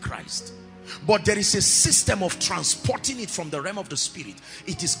exists in Christ. But there is a system of transporting it from the realm of the Spirit.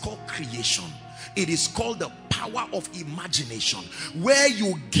 It is called creation. It is called the power of imagination, where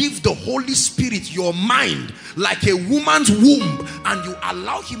you give the Holy Spirit your mind like a woman's womb and you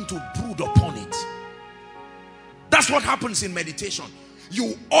allow him to brood upon it. That's what happens in meditation.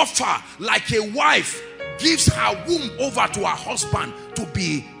 You offer, like a wife gives her womb over to her husband to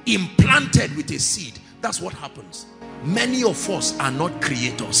be implanted with a seed. That's what happens. Many of us are not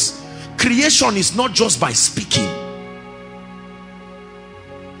creators. Creation is not just by speaking.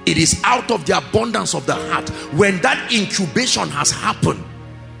 It is out of the abundance of the heart. When that incubation has happened,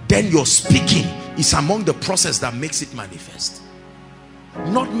 then your speaking is among the process that makes it manifest.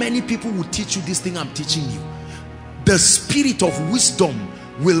 Not many people will teach you this thing I'm teaching you. The spirit of wisdom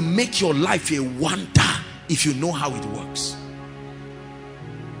will make your life a wonder if you know how it works.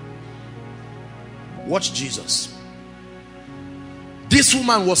 Watch Jesus. This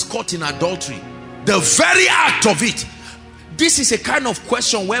woman was caught in adultery. The very act of it. This is a kind of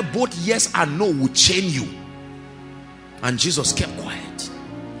question where both yes and no would chain you. And Jesus kept quiet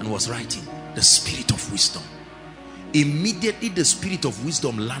and was writing. The spirit of wisdom. Immediately the spirit of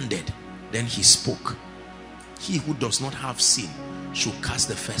wisdom landed. Then he spoke. He who does not have sin should cast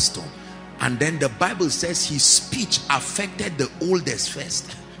the first stone. And then the Bible says his speech affected the oldest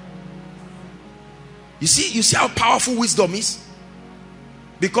first. You see how powerful wisdom is?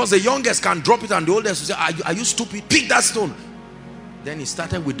 Because the youngest can drop it and the oldest will say, are you stupid? Pick that stone. Then he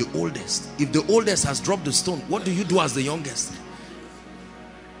started with the oldest. If the oldest has dropped the stone, what do you do as the youngest?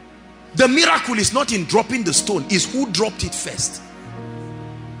 The miracle is not in dropping the stone, it's who dropped it first.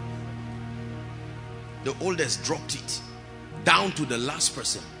 The oldest dropped it down to the last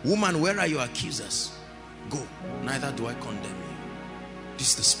person. Woman, where are your accusers? Go, neither do I condemn you.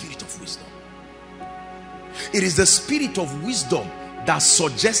 This is the spirit of wisdom. It is the spirit of wisdom that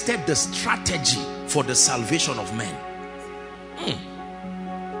suggested the strategy for the salvation of men.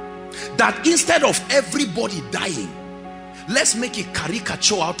 That instead of everybody dying, let's make a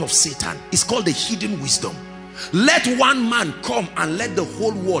caricature out of Satan. It's called the hidden wisdom. Let one man come and let the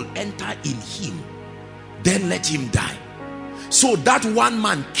whole world enter in him. Then let him die. So that one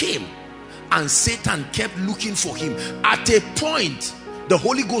man came and Satan kept looking for him. At a point, the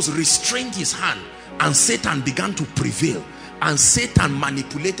Holy Ghost restrained his hand and Satan began to prevail. And Satan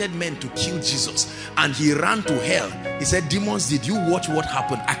manipulated men to kill Jesus. And he ran to hell. He said, demons, did you watch what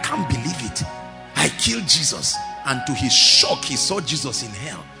happened? I can't believe it. I killed Jesus. And to his shock, he saw Jesus in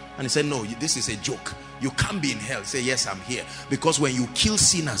hell. And he said, no, this is a joke. You can't be in hell. He said, yes, I'm here. Because when you kill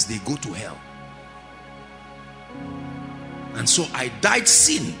sinners, they go to hell. And so I died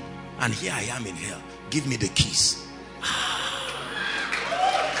sin. And here I am in hell. Give me the keys.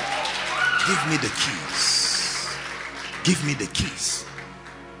 Give me the keys. Give me the keys.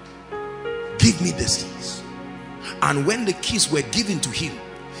 Give me the keys. And when the keys were given to him,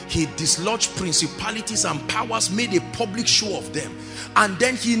 he dislodged principalities and powers, made a public show of them. And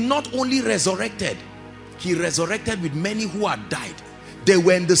then he not only resurrected, he resurrected with many who had died. They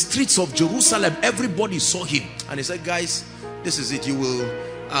were in the streets of Jerusalem. Everybody saw him. And he said, guys, this is it. You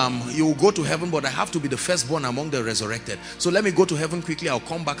will go to heaven, but I have to be the firstborn among the resurrected. So let me go to heaven quickly. I'll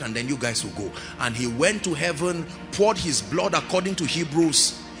come back and then you guys will go. And he went to heaven, poured his blood according to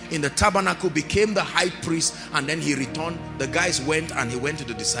Hebrews in the tabernacle, became the high priest, and then he returned. The guys went and he went to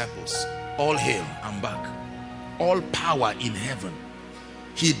the disciples. All hail, I'm back. All power in heaven.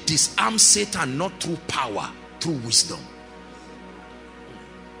 He disarmed Satan not through power, through wisdom.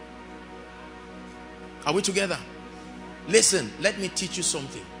 Are we together? Listen, let me teach you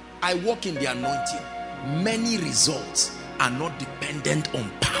something. I walk in the anointing. Many results are not dependent on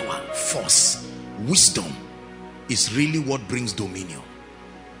power, force. Wisdom is really what brings dominion.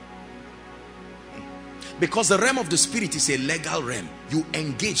 Because the realm of the spirit is a legal realm. You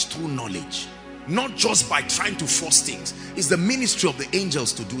engage through knowledge, not just by trying to force things. It's the ministry of the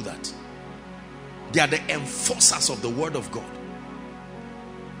angels to do that. They are the enforcers of the word of God.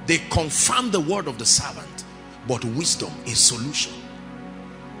 They confirm the word of the servant, but wisdom is solution.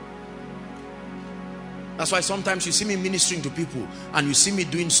 That's why sometimes you see me ministering to people and you see me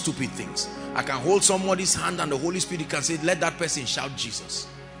doing stupid things. I can hold somebody's hand and the Holy Spirit can say, let that person shout Jesus.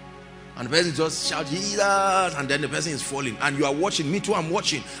 And the person just shout Jesus, and then the person is falling. And you are watching. Me too, I'm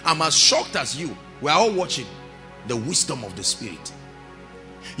watching. I'm as shocked as you. We're all watching. The wisdom of the Spirit.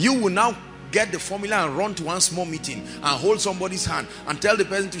 You will now get the formula and run to one small meeting and hold somebody's hand and tell the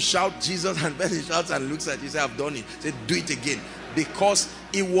person to shout Jesus, and the person shouts and looks at you, say, I've done it. Say, do it again. Because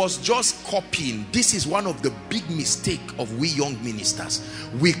it was just copying. This is one of the big mistakes of we young ministers.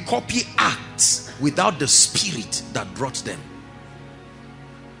 We copy acts without the spirit that brought them.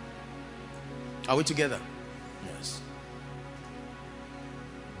 Are we together? Yes.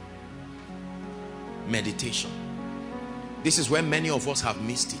 Meditation. This is where many of us have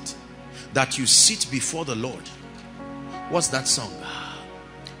missed it. That you sit before the Lord. What's that song?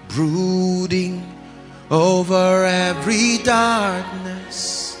 Brooding over every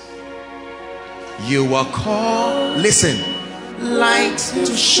darkness, you are called, listen, light to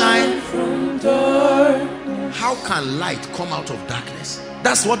shine from darkness. How can light come out of darkness?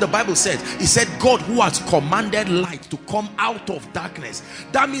 That's what the Bible said. It said God who has commanded light to come out of darkness.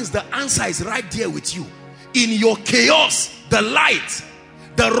 That means the answer is right there with you. In your chaos, the light,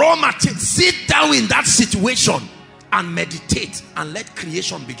 the raw material, sit down in that situation and meditate and let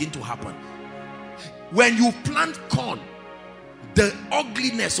creation begin to happen. When you plant corn, the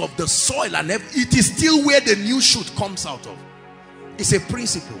ugliness of the soil and everything, it is still where the new shoot comes out of. It's a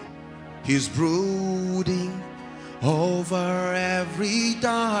principle. He's brooding over every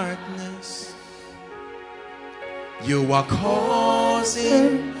darkness. You are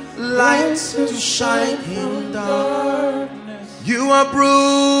causing light to shine in darkness. You are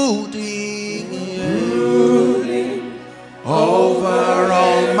brooding over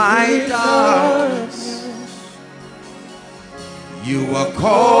all my darkness. You are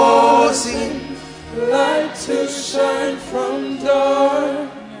causing light to shine from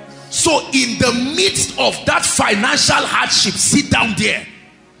darkness. So in the midst of that financial hardship, sit down there.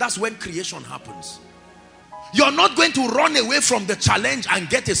 That's when creation happens. You're not going to run away from the challenge and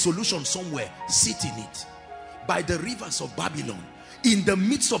get a solution somewhere. Sit in it. By the rivers of Babylon, in the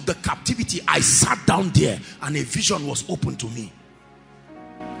midst of the captivity, I sat down there and a vision was opened to me.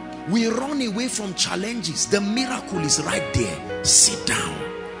 We run away from challenges. The miracle is right there. Sit down.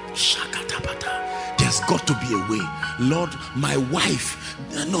 Shakatabata. There's got to be a way. Lord, my wife,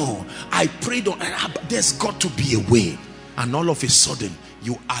 no, I prayed on, there's got to be a way. And all of a sudden,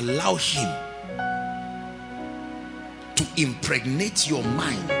 you allow him to impregnate your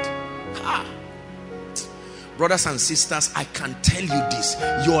mind. Brothers and sisters, I can tell you this.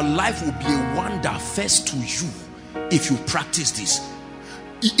 Your life will be a wonder first to you if you practice this.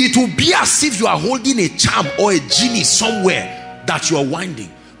 It will be as if you are holding a charm or a genie somewhere that you are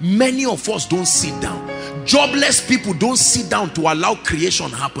winding. Many of us don't sit down. Jobless people don't sit down to allow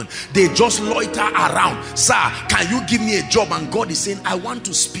creation happen. They just loiter around. Sir, can you give me a job? And God is saying, I want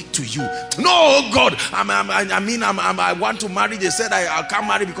to speak to you. No, God, I want to marry. They said I can't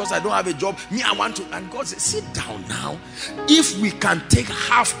marry because I don't have a job. Me, I want to. And God said, sit down now. If we can take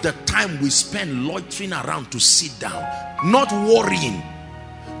half the time we spend loitering around to sit down, not worrying,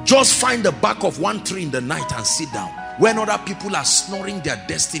 just find the back of one tree in the night and sit down. When other people are snoring their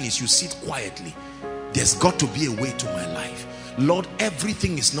destinies, you sit quietly. There's got to be a way to my life. Lord,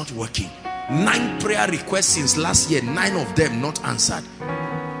 everything is not working. 9 prayer requests since last year, 9 of them not answered.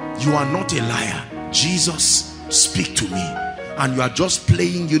 You are not a liar. Jesus, speak to me. And you are just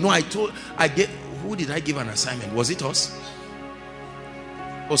playing. You know, who did I give an assignment? Was it us?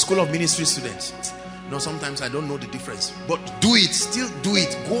 Or School of Ministry students? No, sometimes I don't know the difference. But do it, still do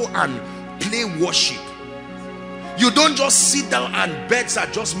it. Go and play worship. You don't just sit down and beds are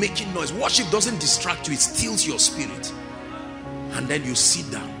just making noise. Worship doesn't distract you, it steals your spirit. And then you sit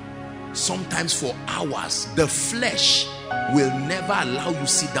down. Sometimes for hours. The flesh will never allow you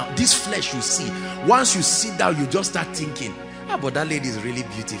sit down. This flesh you see, once you sit down, you just start thinking, but that lady is really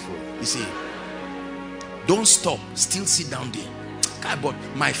beautiful. You see, don't stop, still sit down there. But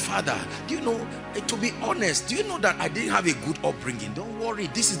my father, do you know, to be honest, do you know that I didn't have a good upbringing? Don't worry,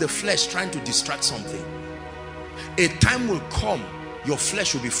 this is the flesh trying to distract something. A time will come, your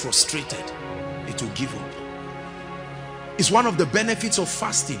flesh will be frustrated. It will give up. It's one of the benefits of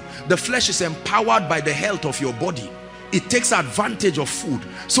fasting. The flesh is empowered by the health of your body. It takes advantage of food.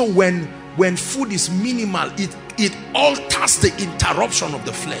 So when food is minimal, it alters the interruption of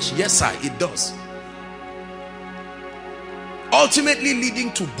the flesh. Yes, sir, it does. Ultimately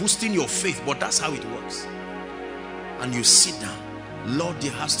leading to boosting your faith, but that's how it works. And you sit down. Lord,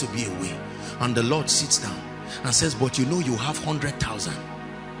 there has to be a way. And the Lord sits down and says, but you know you have 100,000.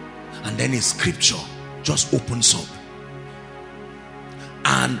 And then a scripture just opens up.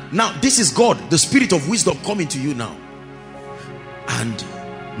 And now this is God, the spirit of wisdom coming to you now. And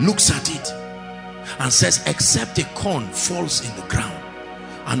looks at it and says, except a corn falls in the ground,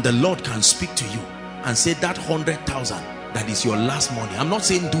 and the Lord can speak to you and say that 100,000, that is your last money. I'm not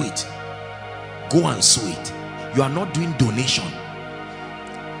saying do it. Go and sow it. You are not doing donation.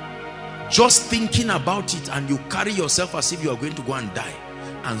 Just thinking about it, and you carry yourself as if you are going to go and die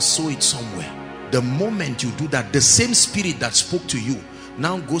and sow it somewhere. The moment you do that, the same spirit that spoke to you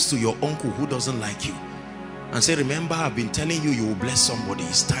now goes to your uncle who doesn't like you and say, remember, I've been telling you, you will bless somebody.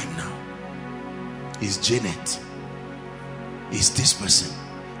 It's time now. It's Janet. It's this person.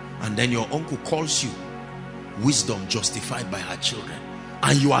 And then your uncle calls you wisdom justified by her children,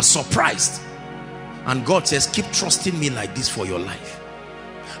 and you are surprised. And God says, keep trusting me like this for your life.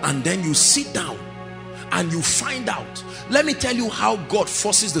 And then you sit down and you find out. Let me tell you how God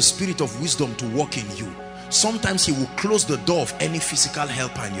forces the spirit of wisdom to work in you. Sometimes he will close the door of any physical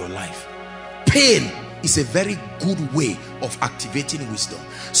helper in your life. Pain is a very good way of activating wisdom.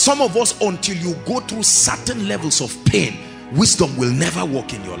 Some of us, until you go through certain levels of pain, wisdom will never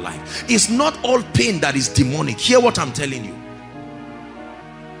work in your life. It's not all pain that is demonic. Hear what I'm telling you.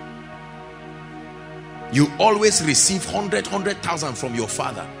 You always receive 100,000 from your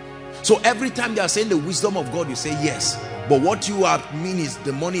father. So every time they are saying the wisdom of God, you say yes. But what you mean is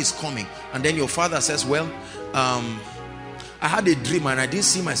the money is coming. And then your father says, well, I had a dream and I didn't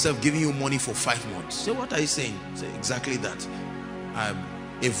see myself giving you money for 5 months. Say, what are you saying? Say, exactly that.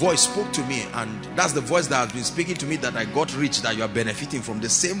 A voice spoke to me, and that's the voice that has been speaking to me, that I got rich, that you are benefiting from. The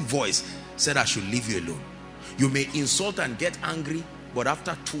same voice said I should leave you alone. You may insult and get angry, but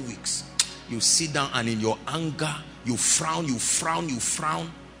after 2 weeks, you sit down and in your anger, you frown,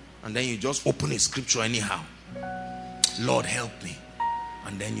 and then you just open a scripture anyhow. Lord, help me.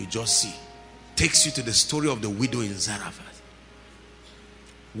 And then you just see. Takes you to the story of the widow in Zarephath.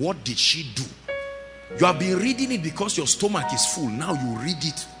 What did she do? You have been reading it because your stomach is full. Now you read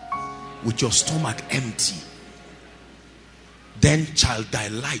it with your stomach empty. Then shall thy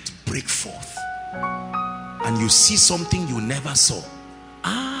light break forth, and you see something you never saw.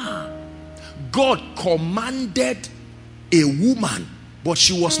 God commanded a woman, but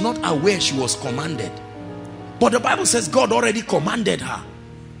she was not aware she was commanded. But the Bible says God already commanded her.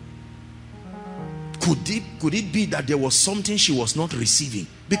 Could it be that there was something she was not receiving?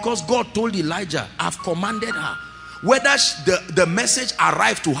 Because God told Elijah, I've commanded her. Whether the message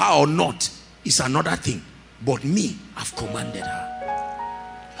arrived to her or not is another thing. But me, I've commanded her.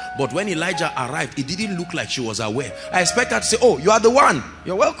 But when Elijah arrived, it didn't look like she was aware. I expect her to say, oh, you are the one.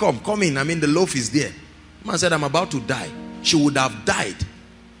 You're welcome. Come in. I mean, the loaf is there. Man said, I'm about to die. She would have died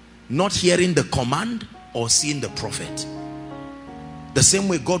not hearing the command or seeing the prophet. The same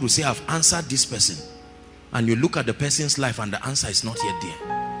way God will say, I've answered this person. And you look at the person's life and the answer is not yet there.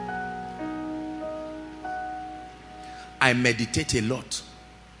 I meditate a lot.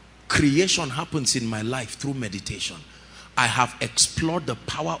 Creation happens in my life through meditation. I have explored the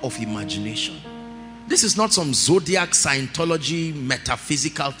power of imagination. This is not some zodiac Scientology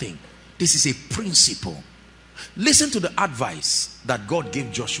metaphysical thing. This is a principle. Listen to the advice that God gave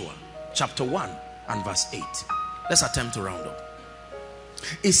Joshua, chapter 1 and verse 8. Let's attempt to round up.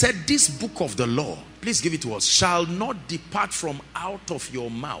 He said, this book of the law, please give it to us, shall not depart from out of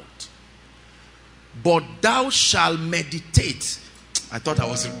your mouth, but thou shalt meditate. I thought I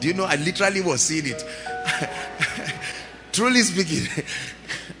was, do you know, I literally was seeing it. Truly speaking,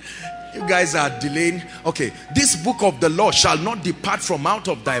 you guys are delaying. Okay, this book of the law shall not depart from out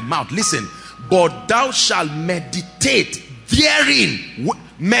of thy mouth. Listen, but thou shalt meditate therein.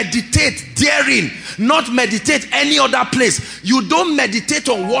 Meditate therein, not meditate any other place. You don't meditate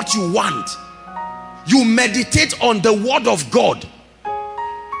on what you want. You meditate on the word of God.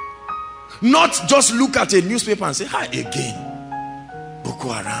 Not just look at a newspaper and say, hi again, Boko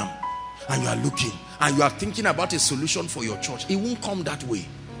Haram, and you are looking and you are thinking about a solution for your church. It won't come that way.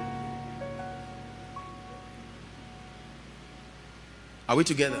 Are we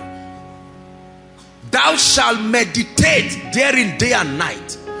together? Thou shalt meditate therein day and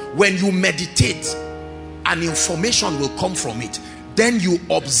night. When you meditate, and information will come from it. Then you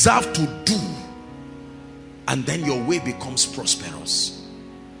observe to do, and then your way becomes prosperous.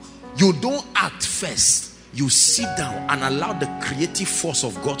 You don't act first. You sit down and allow the creative force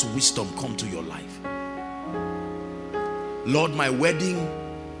of God's wisdom come to your life. Lord, my wedding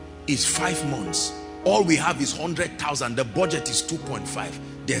is 5 months. All we have is 100,000. The budget is 2.5.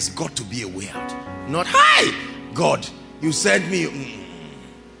 There's got to be a way out. Not, hi, God, you sent me.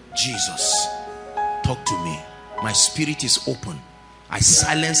 Jesus, talk to me. My spirit is open. I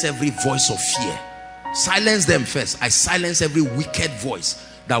silence every voice of fear. Silence them first. I silence every wicked voice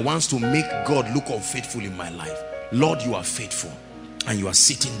that wants to make God look unfaithful in my life. Lord, you are faithful. And you are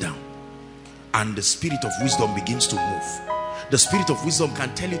sitting down. And the spirit of wisdom begins to move. The spirit of wisdom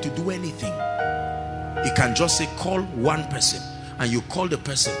can tell you to do anything. It can just say, call one person. And you call the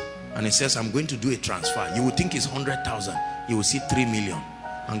person. And he says, I'm going to do a transfer. You will think it's 100,000. You will see 3 million.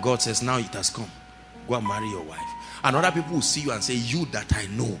 And God says, now it has come. Go and marry your wife. And other people will see you and say, you that I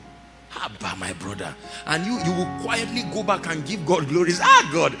know. Abba, my brother. And you will quietly go back and give God glory. Ah,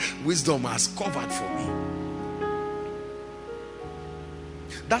 God, wisdom has covered for me.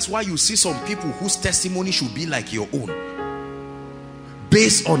 That's why you see some people whose testimony should be like your own,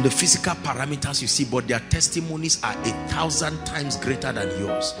 based on the physical parameters you see, but their testimonies are 1,000 times greater than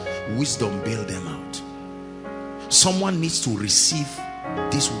yours. Wisdom bailed them out. Someone needs to receive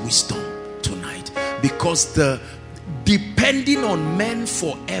this wisdom tonight, because depending on men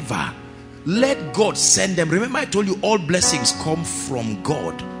forever, let God send them. Remember, I told you all blessings come from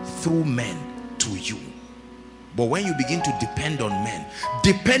God through men to you. But when you begin to depend on men,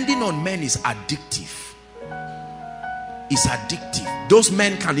 depending on men is addictive. It's addictive. Those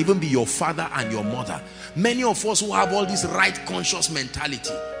men can even be your father and your mother. Many of us who have all this right conscious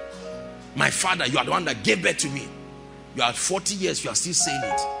mentality, my father, you are the one that gave birth to me. You are 40 years, you are still saying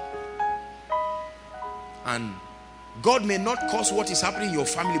it. And God may not cause what is happening in your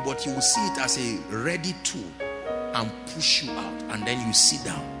family, but you will see it as a ready tool and push you out. And then you sit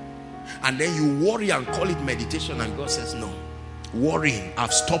down. And then you worry and call it meditation. And God says, no. Worrying,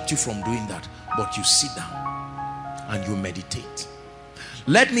 I've stopped you from doing that. But you sit down and you meditate.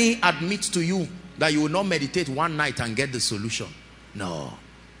 Let me admit to you that you will not meditate one night and get the solution. No.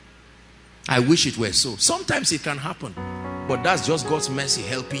 I wish it were so. Sometimes it can happen. But that's just God's mercy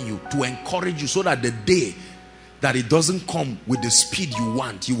helping you, to encourage you, so that the day that it doesn't come with the speed you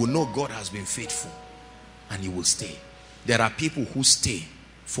want, you will know God has been faithful and you will stay. There are people who stay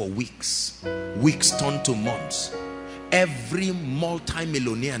for weeks. Weeks turn to months. Every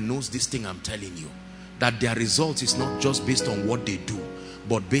multi-millionaire knows this thing I'm telling you, that their results is not just based on what they do,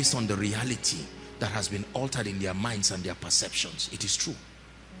 but based on the reality that has been altered in their minds and their perceptions. It is true.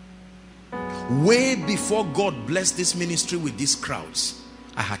 Way before God blessed this ministry with these crowds,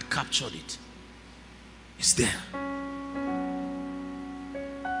 I had captured it. It's there.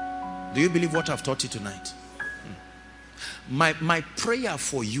 Do you believe what I've taught you tonight? My prayer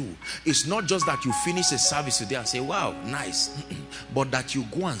for you is not just that you finish a service today and say, wow, nice. But that you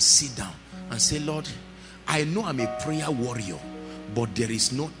go and sit down and say, Lord, I know I'm a prayer warrior, but there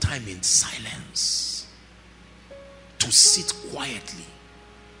is no time in silence to sit quietly.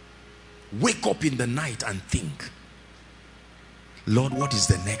 Wake up in the night and think, Lord, what is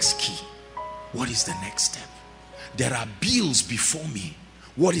the next key? What is the next step? There are bills before me.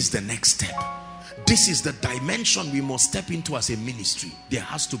 What is the next step? This is the dimension we must step into as a ministry. There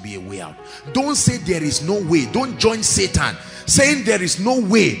has to be a way out. Don't say there is no way. Don't join Satan. Saying there is no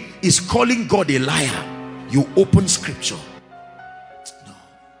way is calling God a liar. You open scripture. No,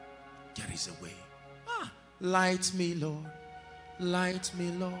 there is a way. Light me, Lord. Light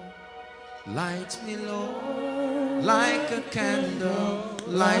me, Lord. Light me, Lord, like a candle.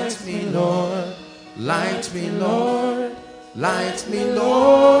 Light me, Lord. Light me, Lord. Light me,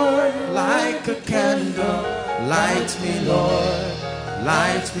 Lord, like a candle. Light me, Lord.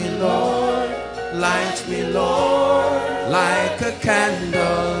 Light me, Lord. Light me, Lord, like a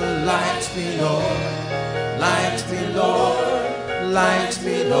candle. Light me, Lord. Light me, Lord. Light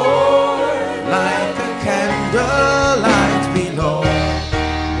me, Lord, like a candle. Light me, Lord.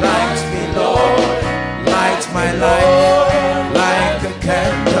 Light me, Lord. Light my life like a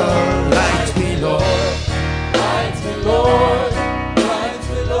candle. Light me, Lord. Light me, Lord. Light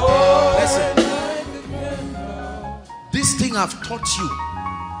me, Lord. Listen. This thing I've taught you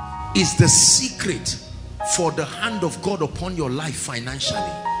is the secret for the hand of God upon your life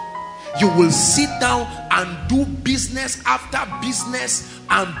financially. You will sit down and do business after business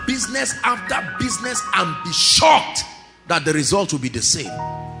and business after business and be shocked that the result will be the same.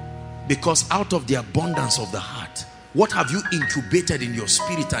 Because out of the abundance of the heart, What have you incubated in your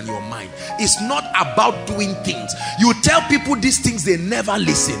spirit and your mind? It's not about doing things. You tell people these things, they never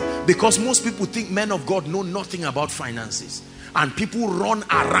listen, because most people think men of God know nothing about finances. And people run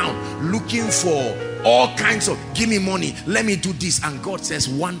around looking for all kinds of, give me money, let me do this. And God says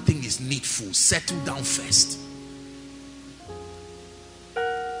one thing is needful: settle down first.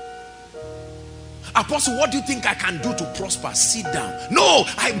 Apostle, what do you think I can do to prosper? Sit down. No,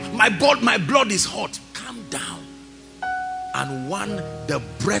 my blood is hot. Calm down. And the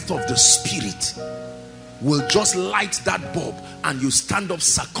breath of the Spirit will just light that bulb, and you stand up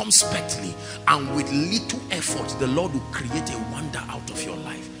circumspectly, and with little effort the Lord will create a wonder out of your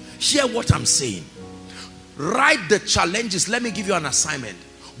life. Hear what I'm saying. Write the challenges. Let me give you an assignment.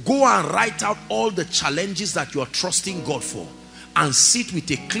 Go and write out all the challenges that you are trusting God for, and sit with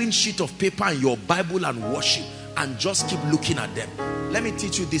a clean sheet of paper and your Bible and worship, and just keep looking at them. Let me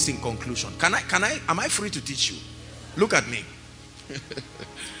teach you this in conclusion. Am I free to teach you? Look at me.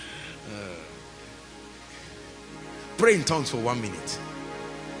 Pray in tongues for 1 minute.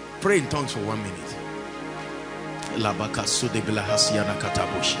 Pray in tongues for 1 minute. Light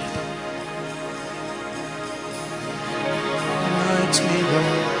me,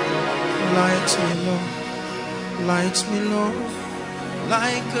 Lord. Light me, Lord. Light me, Lord.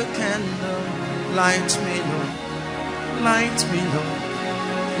 Like a candle. Light me, Lord. Light me, Lord.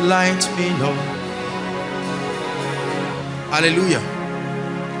 Light me, Lord. Hallelujah.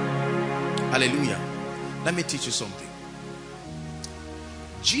 Hallelujah. Let me teach you something.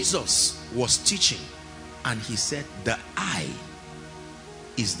 Jesus was teaching, and he said the eye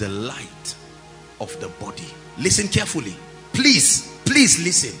is the light of the body. Listen carefully. Please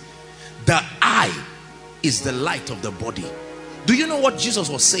listen. The eye is the light of the body. Do you know what Jesus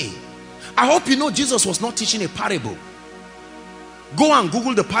was saying? I hope you know Jesus was not teaching a parable. Go and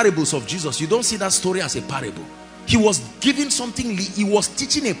Google the parables of Jesus. You don't see that story as a parable. He was giving something. He was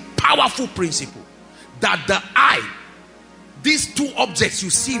teaching a powerful principle, that the eye, these two objects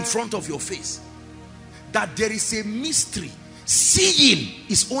you see in front of your face, that there is a mystery. Seeing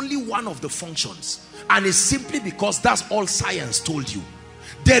is only one of the functions, and it's simply because that's all science told you.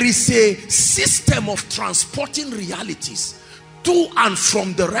 There is a system of transporting realities to and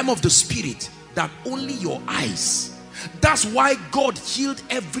from the realm of the spirit that only your eyes. That's why God healed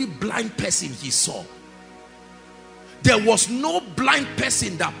every blind person he saw. There was no blind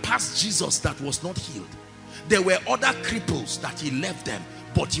person that passed Jesus that was not healed. There were other cripples that he left them,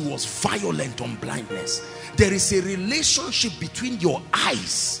 but he was violent on blindness. There is a relationship between your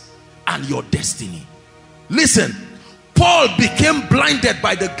eyes and your destiny. Listen, Paul became blinded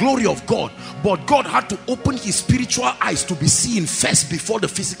by the glory of God, but God had to open his spiritual eyes to be seen first before the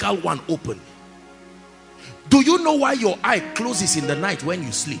physical one opened. Do you know why your eye closes in the night when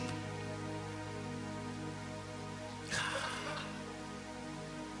you sleep?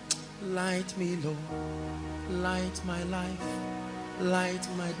 Light me, Lord. Light my life. Light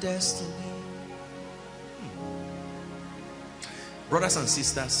my destiny. Brothers and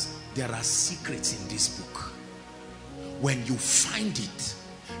sisters, there are secrets in this book. When you find it,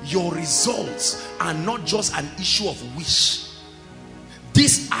 your results are not just an issue of wish.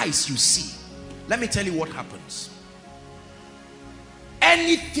 These eyes you see, let me tell you what happens.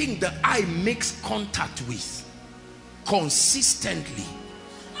 Anything the eye makes contact with consistently,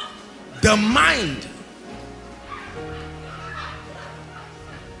 the mind,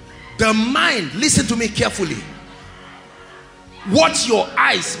 listen to me carefully. What your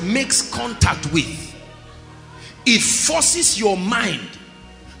eyes makes contact with, it forces your mind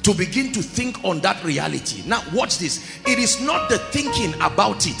to begin to think on that reality. Now watch this. It is not the thinking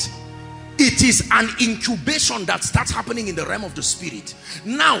about it. It is an incubation that starts happening in the realm of the spirit.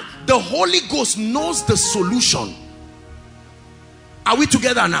 Now the Holy Ghost knows the solution. Are we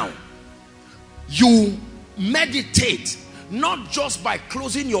together now? You meditate not just by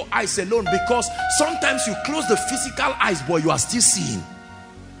closing your eyes alone, because sometimes you close the physical eyes but you are still seeing.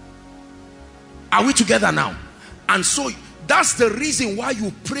 Are we together now? And so that's the reason why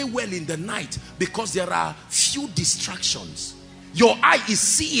you pray well in the night, because there are few distractions. Your eye is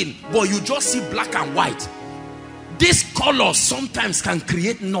seeing but you just see black and white. This color sometimes can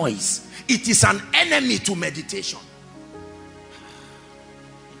create noise. It is an enemy to meditation.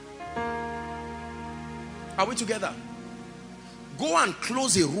 Are we together? Go and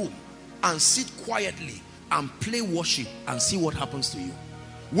close a room and sit quietly and play worship and see what happens to you.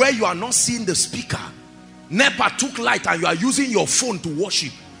 Where you are not seeing the speaker. NEPA took light and you are using your phone to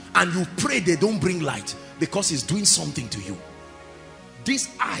worship, and you pray they don't bring light because it's doing something to you. This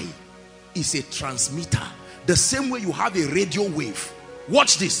eye is a transmitter. The same way you have a radio wave.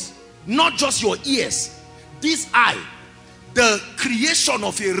 Watch this. Not just your ears. This eye, the creation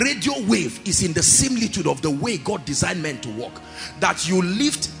of a radio wave is in the similitude of the way God designed men to walk. That you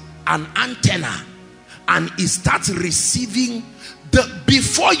lift an antenna and it starts receiving the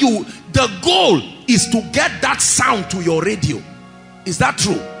goal is to get that sound to your radio. Is that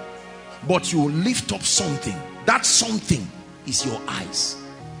true? But you lift up something. That something is your eyes.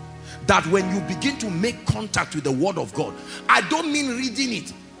 That when you begin to make contact with the word of God, I don't mean reading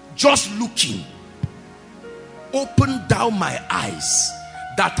it, just looking. Open thou my eyes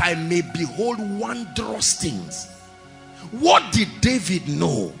that I may behold wondrous things. What did David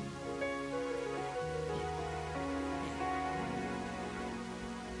know?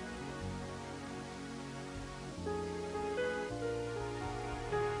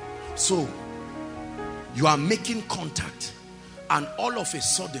 So you are making contact, and all of a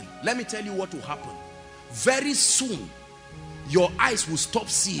sudden, let me tell you what will happen. Very soon your eyes will stop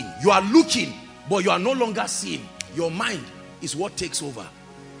seeing. You are looking, but you are no longer seeing. Your mind is what takes over.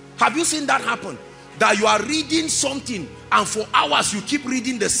 Have you seen that happen? That you are reading something and for hours you keep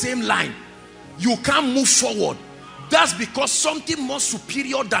reading the same line. You can't move forward. That's because something more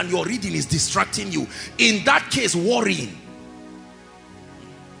superior than your reading is distracting you. In that case, worrying.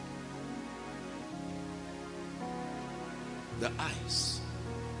 The eyes,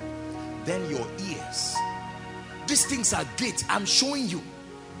 then your ears. These things are gates. I'm showing you.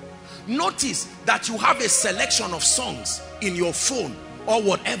 Notice that you have a selection of songs in your phone or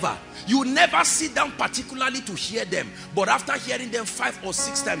whatever. You never sit down particularly to hear them, but after hearing them 5 or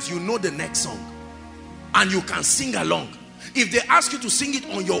 6 times, you know the next song and you can sing along. If they ask you to sing it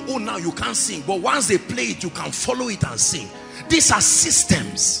on your own now, you can't sing, but once they play it, you can follow it and sing. These are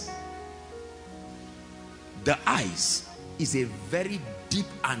systems. The eyes is a very deep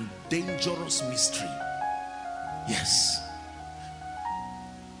and dangerous mystery. Yes.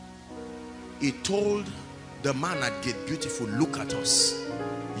 He told the man at Gate Beautiful, look at us.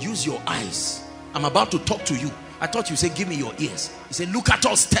 Use your eyes. I'm about to talk to you. I thought you said, give me your ears. He said, look at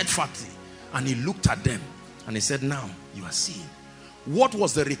us steadfastly. And he looked at them and he said, now you are seeing. What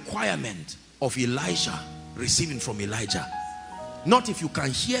was the requirement of Elijah receiving from Elijah? Not if you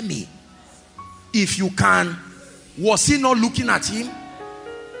can hear me. If you can. Was he not looking at him?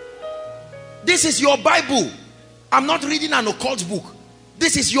 This is your Bible. I'm not reading an occult book.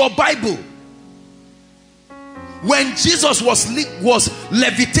 This is your Bible. When Jesus was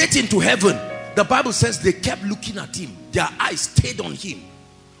levitating to heaven, the Bible says they kept looking at him. Their eyes stayed on him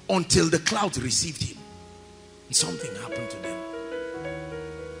until the clouds received him. And something happened to them.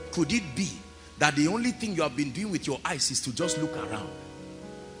 Could it be that the only thing you have been doing with your eyes is to just look around?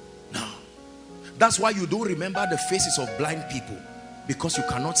 No. That's why you don't remember the faces of blind people, because you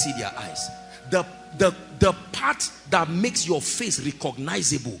cannot see their eyes. The part that makes your face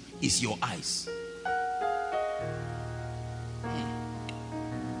recognizable is your eyes.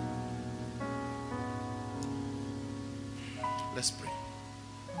 Let's pray.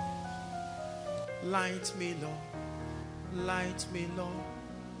 Light me, Lord. Light me, Lord.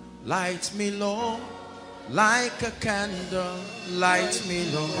 Light me, Lord. Like a candle. Light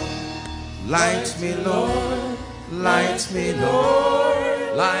me, Lord. Light me, Lord. Light me,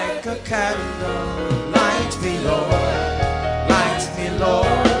 Lord. Like a candle. Light me, Lord. Light me, Lord.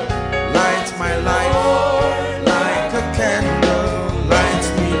 Light my life like a candle. Light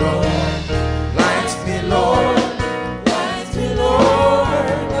me, Lord. Light me, Lord. Light me, Lord.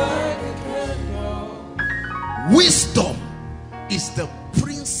 Like a candle. Wisdom is the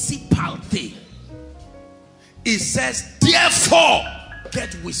principal thing. It says, therefore,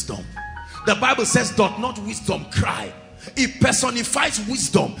 get wisdom. The Bible says, doth not wisdom cry? It personifies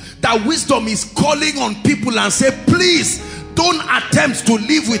wisdom. That wisdom is calling on people and say, please don't attempt to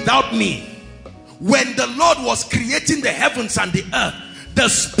live without me. When the Lord was creating the heavens and the earth, the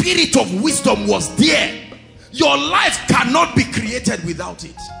spirit of wisdom was there. Your life cannot be created without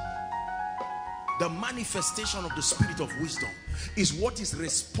it. The manifestation of the spirit of wisdom is what is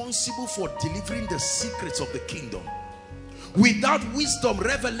responsible for delivering the secrets of the kingdom. Without wisdom,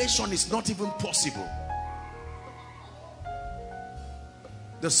 revelation is not even possible.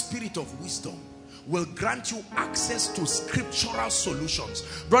 The spirit of wisdom will grant you access to scriptural solutions.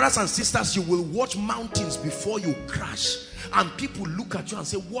 Brothers and sisters, you will watch mountains before you crash, and people look at you and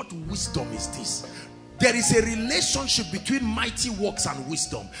say, what wisdom is this? There is a relationship between mighty works and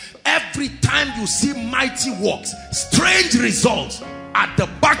wisdom. Every time you see mighty works, strange results, at the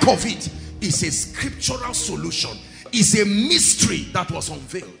back of it is a scriptural solution, is a mystery that was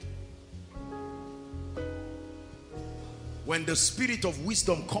unveiled. When the spirit of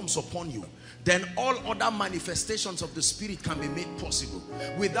wisdom comes upon you, then all other manifestations of the spirit can be made possible.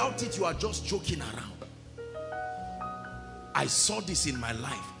 Without it, you are just joking around. I saw this in my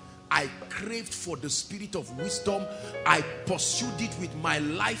life. I craved for the spirit of wisdom. I pursued it with my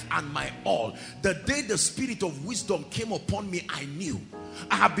life and my all. The day the spirit of wisdom came upon me, I knew.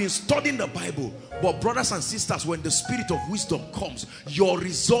 I have been studying the Bible, but brothers and sisters, when the spirit of wisdom comes, your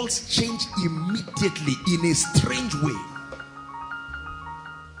results change immediately in a strange way.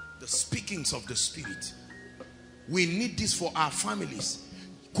 The speakings of the spirit. We need this for our families.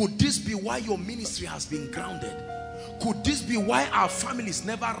 Could this be why your ministry has been grounded? Could this be why our families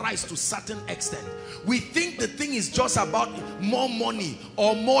never rise to a certain extent? We think the thing is just about more money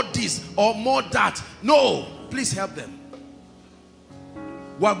or more this or more that. No, please help them.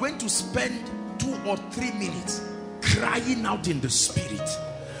 We are going to spend 2 or 3 minutes crying out in the spirit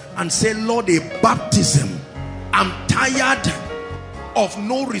and say, Lord, a baptism. I'm tired of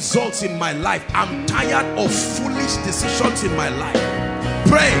no results in my life. I'm tired of foolish decisions in my life.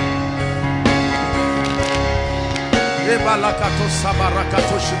 Pray. Pray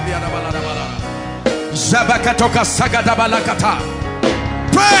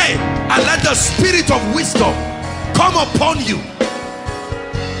and let the spirit of wisdom come upon you.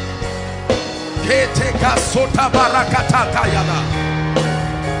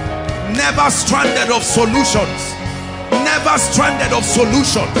 Never stranded of solutions. Never stranded of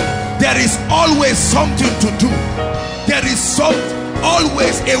solution. There is always something to do. There is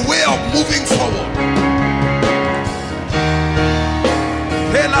always a way of moving forward.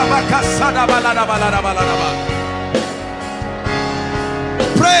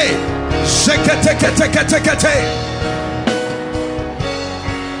 Pray.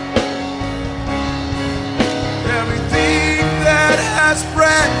 Everything that has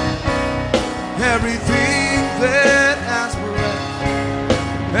breath, everything that has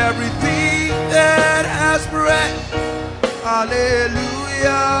breath, everything that has breath,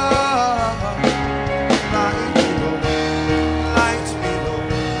 hallelujah.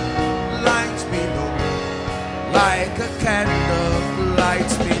 Like a candle,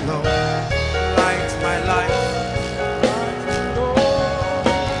 lights me low, lights my life.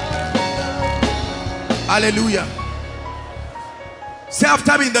 Hallelujah. Say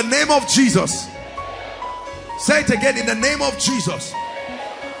after me, in the name of Jesus. Say it again, in the name of Jesus.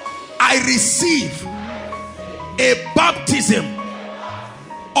 I receive a baptism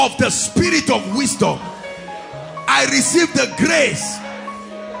of the spirit of wisdom. I receive the grace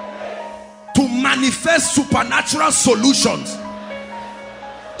to manifest supernatural solutions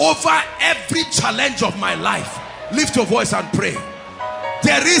over every challenge of my life. Lift your voice and pray.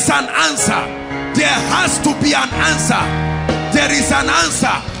 There is an answer. There has to be an answer. There is an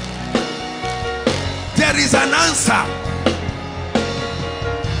answer. There is an answer.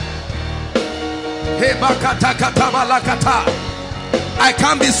 I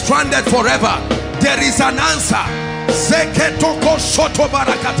can't be stranded forever. There is an answer.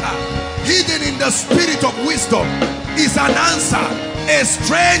 Hidden in the spirit of wisdom is an answer, a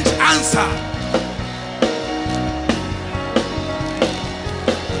strange answer.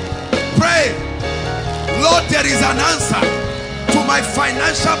 Pray, Lord, there is an answer to my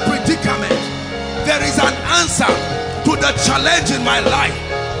financial predicament. There is an answer to the challenge in my life.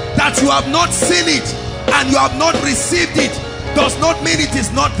 That you have not seen it and you have not received it does not mean it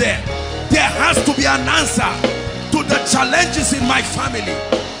is not there. There has to be an answer to the challenges in my family.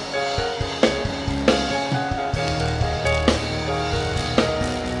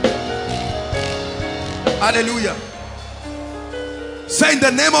 Hallelujah. Say, in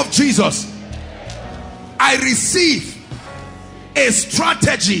the name of Jesus, I receive a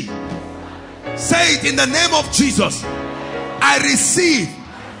strategy. Say it, in the name of Jesus, I receive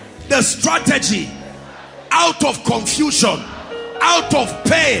the strategy out of confusion, out of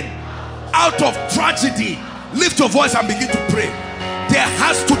pain, out of tragedy. Lift your voice and begin to pray. There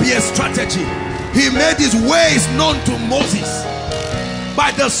has to be a strategy. He made his ways known to Moses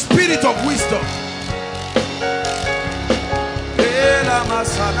by the spirit of wisdom.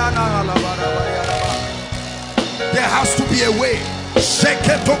 There has to be a way.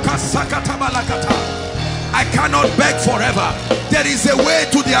 I cannot beg forever. There is a way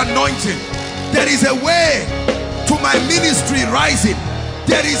to the anointing. There is a way to my ministry rising.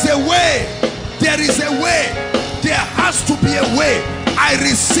 There is a way. There is a way. There has to be a way. I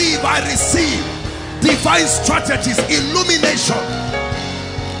receive divine strategies, illumination.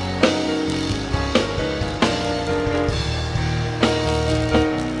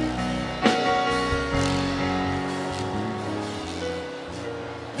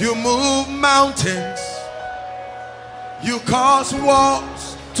 You move mountains, you cause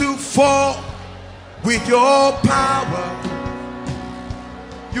walls to fall with your power.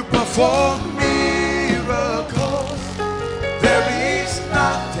 You perform miracles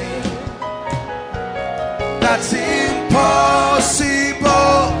that's impossible.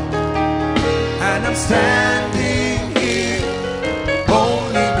 And I'm standing here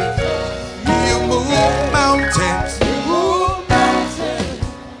only because you move mountains. You move mountains.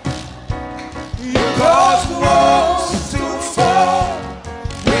 You cause walls to fall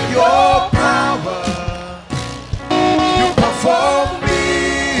with your power. You perform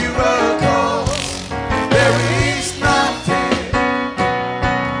miracles. There is nothing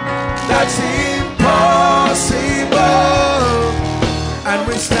that's impossible. And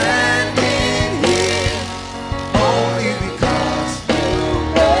we're standing here only because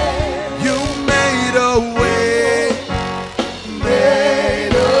you made a way,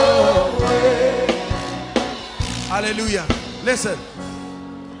 made a way. Hallelujah. Listen,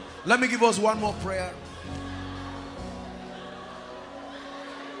 let me give us one more prayer.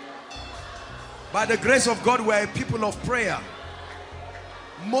 By the grace of God, we are a people of prayer.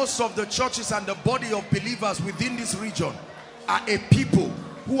 Most of the churches and the body of believers within this region are a people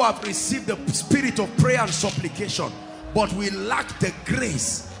who have received the spirit of prayer and supplication, but we lack the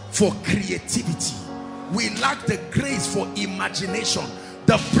grace for creativity. We lack the grace for imagination,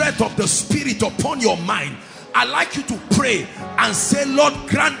 the breath of the spirit upon your mind. I'd like you to pray and say, Lord,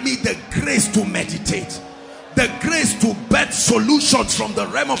 grant me the grace to meditate, the grace to birth solutions from the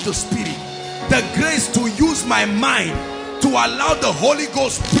realm of the spirit, the grace to use my mind to allow the Holy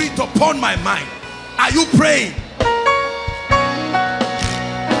Ghost breathe upon my mind. Are you praying?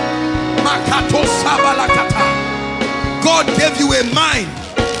 God gave you a mind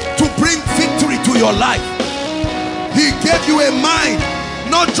to bring victory to your life. He gave you a mind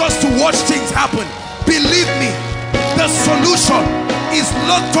not just to watch things happen. Believe me, the solution is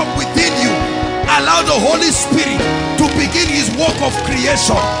locked up within you. Allow the Holy Spirit to begin his work of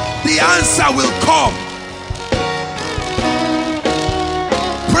creation. The answer will come.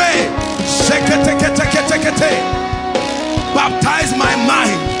 Pray. Baptize my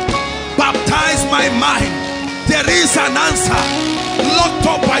mind. Baptize my mind. There is an answer locked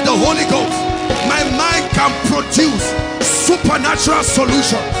up by the Holy Ghost. My mind can produce supernatural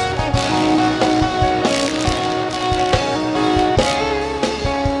solutions.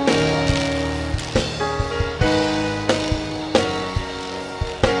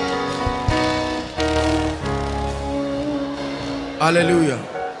 Hallelujah.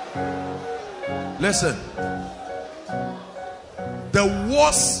 Listen, the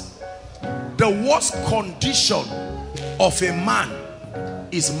worst condition of a man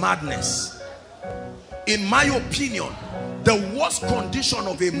is madness. In my opinion, the worst condition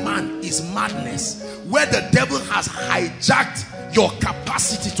of a man is madness, where the devil has hijacked your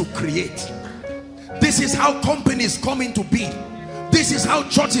capacity to create. This is how companies come into being. This is how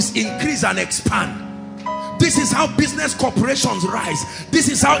churches increase and expand. This is how business corporations rise. This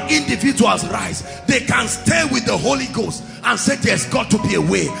is how individuals rise. They can stay with the Holy Ghost and say there's got to be a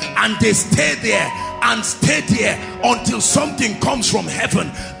way, and they stay there and stay there until something comes from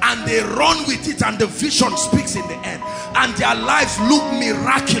heaven, and they run with it, and the vision speaks in the end, and their lives look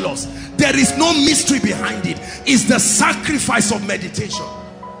miraculous. There is no mystery behind it. It's the sacrifice of meditation.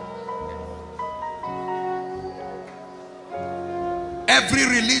 Every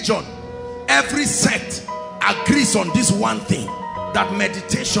religion, every sect agrees on this one thing, that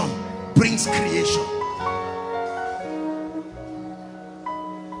meditation brings creation.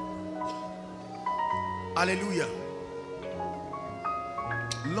 Hallelujah.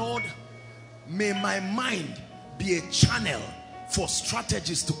 Lord, may my mind be a channel for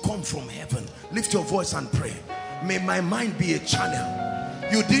strategies to come from heaven. Lift your voice and pray. May my mind be a channel.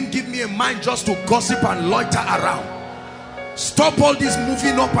 You didn't give me a mind just to gossip and loiter around. Stop all this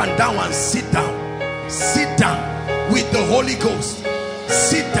moving up and down and sit down. Sit down with the Holy Ghost.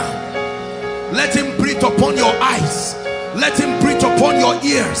 Sit down. Let him breathe upon your eyes. Let him breathe upon your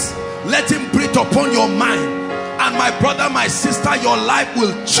ears. Let him breathe upon your mind. And my brother, my sister, your life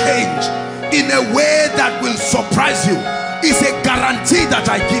will change in a way that will surprise you. It's a guarantee that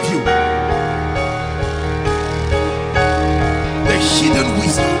I give you. The hidden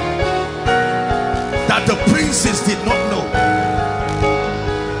wisdom that the princes did not know.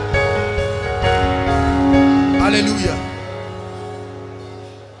 Hallelujah.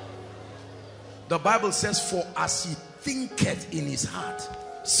 The Bible says, for as he thinketh in his heart,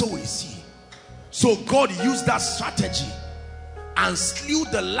 so is he. So God used that strategy and slew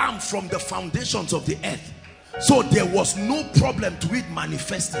the lamb from the foundations of the earth. So there was no problem to it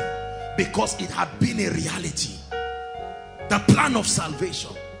manifesting, because it had been a reality. The plan of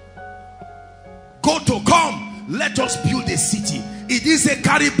salvation. Go to come, let us build a city. It is a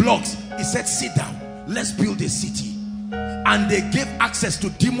carry blocks. He said, sit down, let's build a city. and they gave access to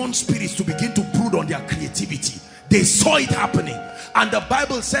demon spirits to begin to brood on their creativity. They saw it happening. And the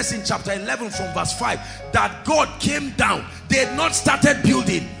Bible says in chapter 11 from verse 5 that God came down. They had not started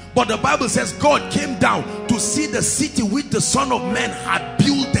building, but the Bible says God came down to see the city which the Son of Man had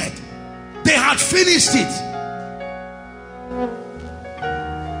builded. They had finished it.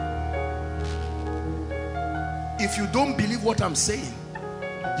 If you don't believe what I'm saying,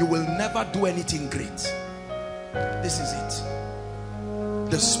 you will never do anything great. This is it.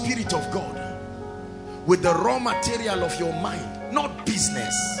 The Spirit of God with the raw material of your mind, not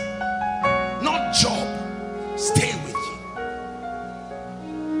business, not job. Stay with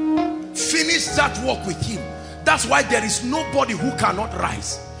Him. Finish that work with Him. That's why there is nobody who cannot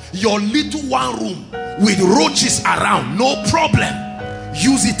rise. Your little one room with roaches around, no problem.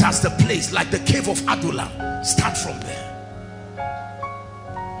 Use it as the place, like the cave of Adullam. Start from there.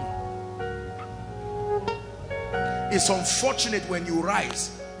 It's unfortunate when you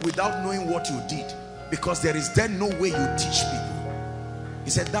rise without knowing what you did, because there is then no way you teach people. He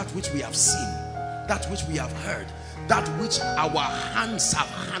said, that which we have seen, that which we have heard, that which our hands have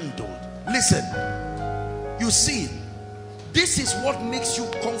handled. Listen, you see, this is what makes you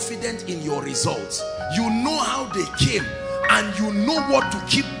confident in your results. You know how they came and you know what to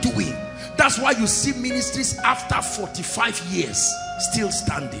keep doing. That's why you see ministries after 45 years still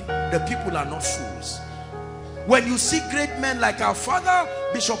standing. The people are not fools. When you see great men like our father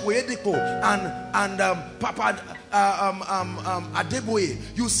Bishop Oyedepo and Papa Adeboye,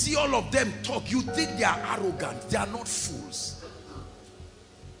 you see all of them talk, you think they are arrogant. They are not fools.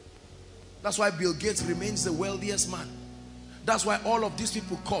 That's why Bill Gates remains the wealthiest man. That's why all of these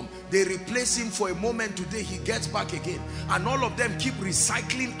people come. They replace him for a moment today, he gets back again. And all of them keep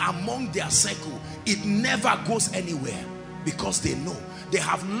recycling among their circle. It never goes anywhere, because they know they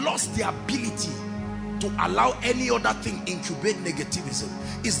have lost the ability to allow any other thing incubate negativism.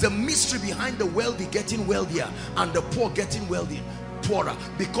 It's the mystery behind the wealthy getting wealthier and the poor getting wealthier, poorer,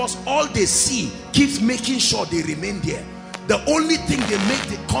 because all they see keeps making sure they remain there. The only thing they make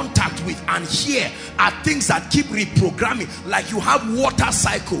the contact with and hear are things that keep reprogramming. Like you have water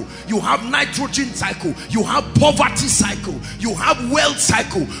cycle, you have nitrogen cycle, you have poverty cycle, you have wealth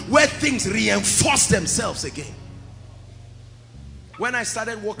cycle, where things reinforce themselves again. When I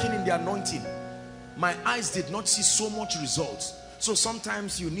started walking in the anointing, my eyes did not see so much results. So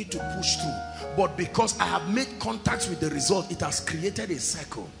sometimes you need to push through. But because I have made contacts with the result, it has created a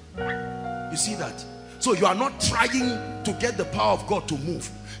cycle. You see that? So you are not trying to get the power of God to move.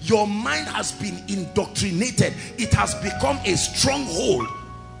 Your mind has been indoctrinated. It has become a stronghold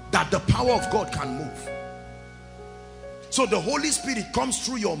that the power of God can move. So the Holy Spirit comes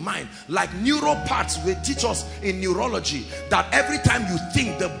through your mind like neuropaths. Will teach us in neurology that every time you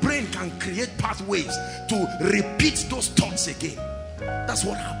think, the brain can create pathways to repeat those thoughts again. That's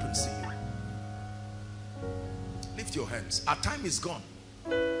what happens to you. Lift your hands. Our time is gone.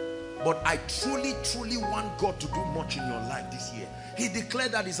 But I truly, truly want God to do much in your life this year. He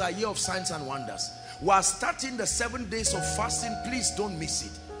declared that it's a year of signs and wonders. We are starting the 7 days of fasting. Please don't miss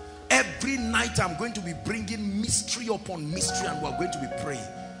it. Every night I'm going to be bringing mystery upon mystery, and we're going to be praying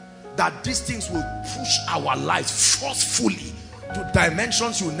that these things will push our lives forcefully to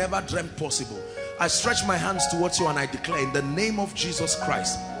dimensions you never dreamt possible. I stretch my hands towards you and I declare, in the name of Jesus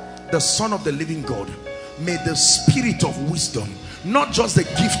Christ, the Son of the living God, may the spirit of wisdom, not just the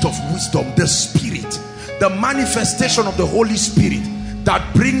gift of wisdom, the spirit, the manifestation of the Holy Spirit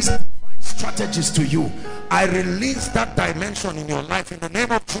that brings divine strategies to you, I release that dimension in your life in the name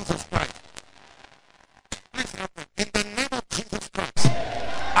of Jesus Christ. Please help me. In the name of Jesus Christ,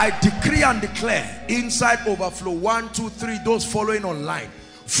 I decree and declare inside overflow 1, 2, 3, those following online,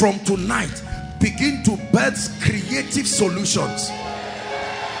 from tonight begin to birth creative solutions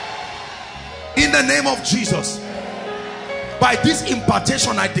in the name of Jesus. By this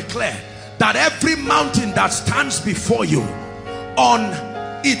impartation, I declare that every mountain that stands before you on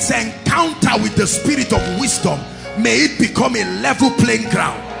its encounter with the spirit of wisdom, may it become a level playing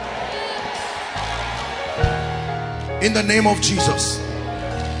ground in the name of Jesus.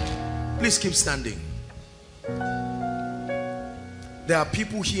 Please keep standing. There are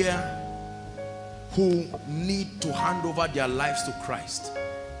people here who need to hand over their lives to Christ.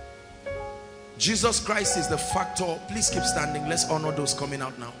 Jesus Christ is the factor. Please keep standing. Let's honor those coming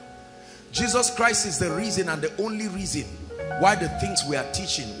out now. Jesus Christ is the reason and the only reason why the things we are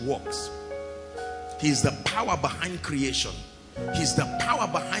teaching works. He is the power behind creation. He's the power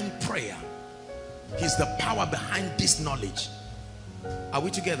behind prayer. He's the power behind this knowledge. Are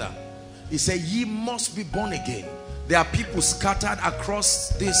we together? He said, ye must be born again. There are people scattered across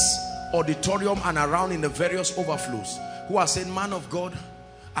this auditorium and around in the various overflows who are saying, man of God,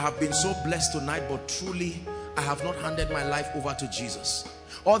 I have been so blessed tonight, but truly I have not handed my life over to Jesus.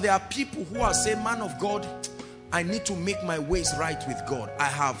 Or there are people who are saying, man of God, I need to make my ways right with God.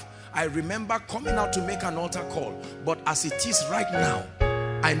 I remember coming out to make an altar call, but as it is right now,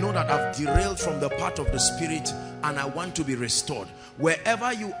 I know that I've derailed from the path of the Spirit and I want to be restored.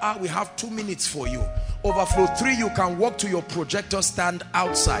 Wherever you are, we have 2 minutes for you. Overflow 3, you can walk to your projector stand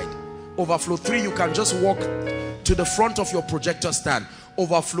outside. Overflow 3, you can just walk to the front of your projector stand.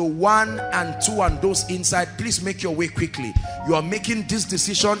 Overflow 1 and 2 and those inside, please make your way quickly. You are making this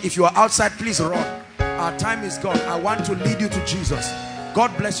decision. If you are outside, please run. Our time is gone. I want to lead you to Jesus.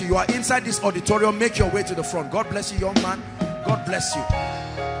 God bless you. You are inside this auditorium, make your way to the front. God bless you, young man. God bless you.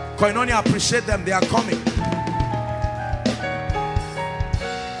 Koinonia, appreciate them. They are coming.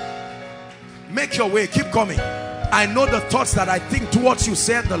 Make your way. Keep coming. I know the thoughts that I think towards you,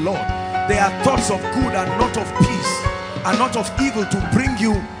 said the Lord. They are thoughts of good and not of peace, and not of evil, to bring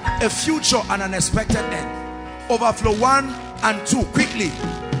you a future and an expected end. Overflow 1 and 2, quickly.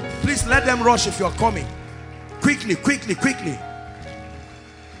 Please let them rush if you are coming. Quickly, quickly, quickly.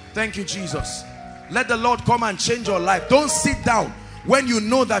 Thank you, Jesus. Let the Lord come and change your life. Don't sit down when you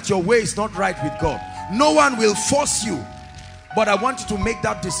know that your way is not right with God. No one will force you, but I want you to make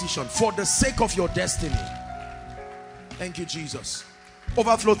that decision for the sake of your destiny. Thank you, Jesus.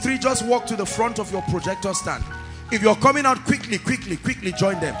 Overflow 3, just walk to the front of your projector stand. If you're coming out, quickly, quickly, quickly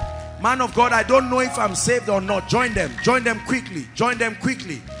join them. Man of God, I don't know if I'm saved or not. Join them. Join them quickly. Join them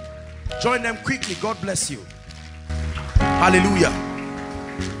quickly. Join them quickly. God bless you. Hallelujah.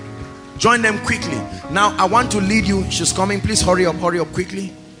 Join them quickly. Now I want to lead you. She's coming. Please hurry up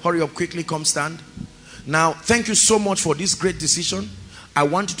quickly. Hurry up quickly. Come stand. Now, thank you so much for this great decision. I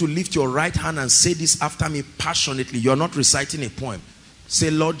want you to lift your right hand and say this after me passionately. You're not reciting a poem. Say,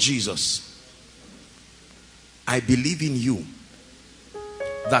 Lord Jesus, I believe in you,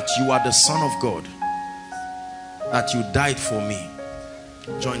 that you are the Son of God, that you died for me.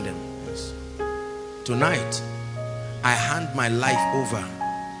 Join them. Yes. Tonight, I hand my life over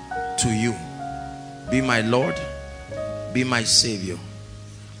to you. Be my Lord, be my Savior.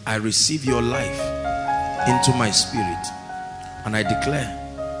 I receive your life into my spirit, and I declare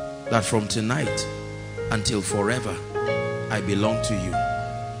that from tonight until forever, I belong to you.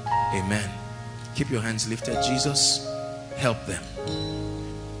 Amen. Keep your hands lifted. Jesus, help them.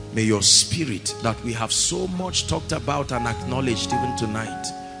 May your spirit that we have so much talked about and acknowledged even tonight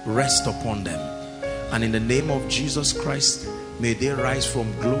rest upon them. And in the name of Jesus Christ, may they rise from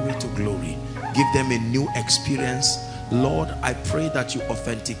glory to glory. Give them a new experience. Lord, I pray that you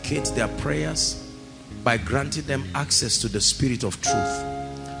authenticate their prayers by granting them access to the Spirit of truth.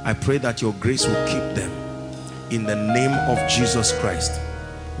 I pray that your grace will keep them. In the name of Jesus Christ,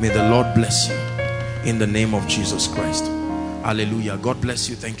 may the Lord bless you. In the name of Jesus Christ. Hallelujah. God bless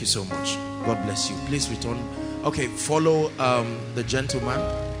you. Thank you so much. God bless you. Please return. Okay, follow the gentleman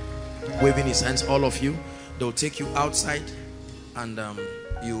waving his hands. All of you, they'll take you outside and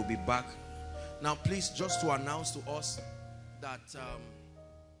you'll be back. Now please, just to announce to us that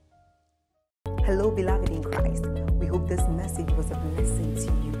Hello, beloved in Christ. We hope this message was a blessing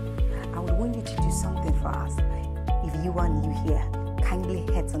to you. I would want you to do something for us. If you are new here, kindly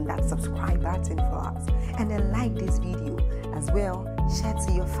hit on that subscribe button for us, and then like this video as well. Share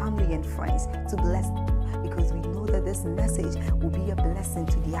to your family and friends to bless them, because we know that this message will be a blessing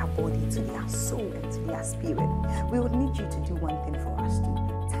to their body, to their soul, and to their spirit. We would need you to do one thing for us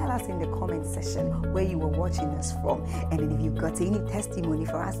too. Tell us in the comment section where you were watching us from, and then if you've got any testimony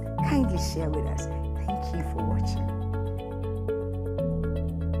for us, kindly share with us.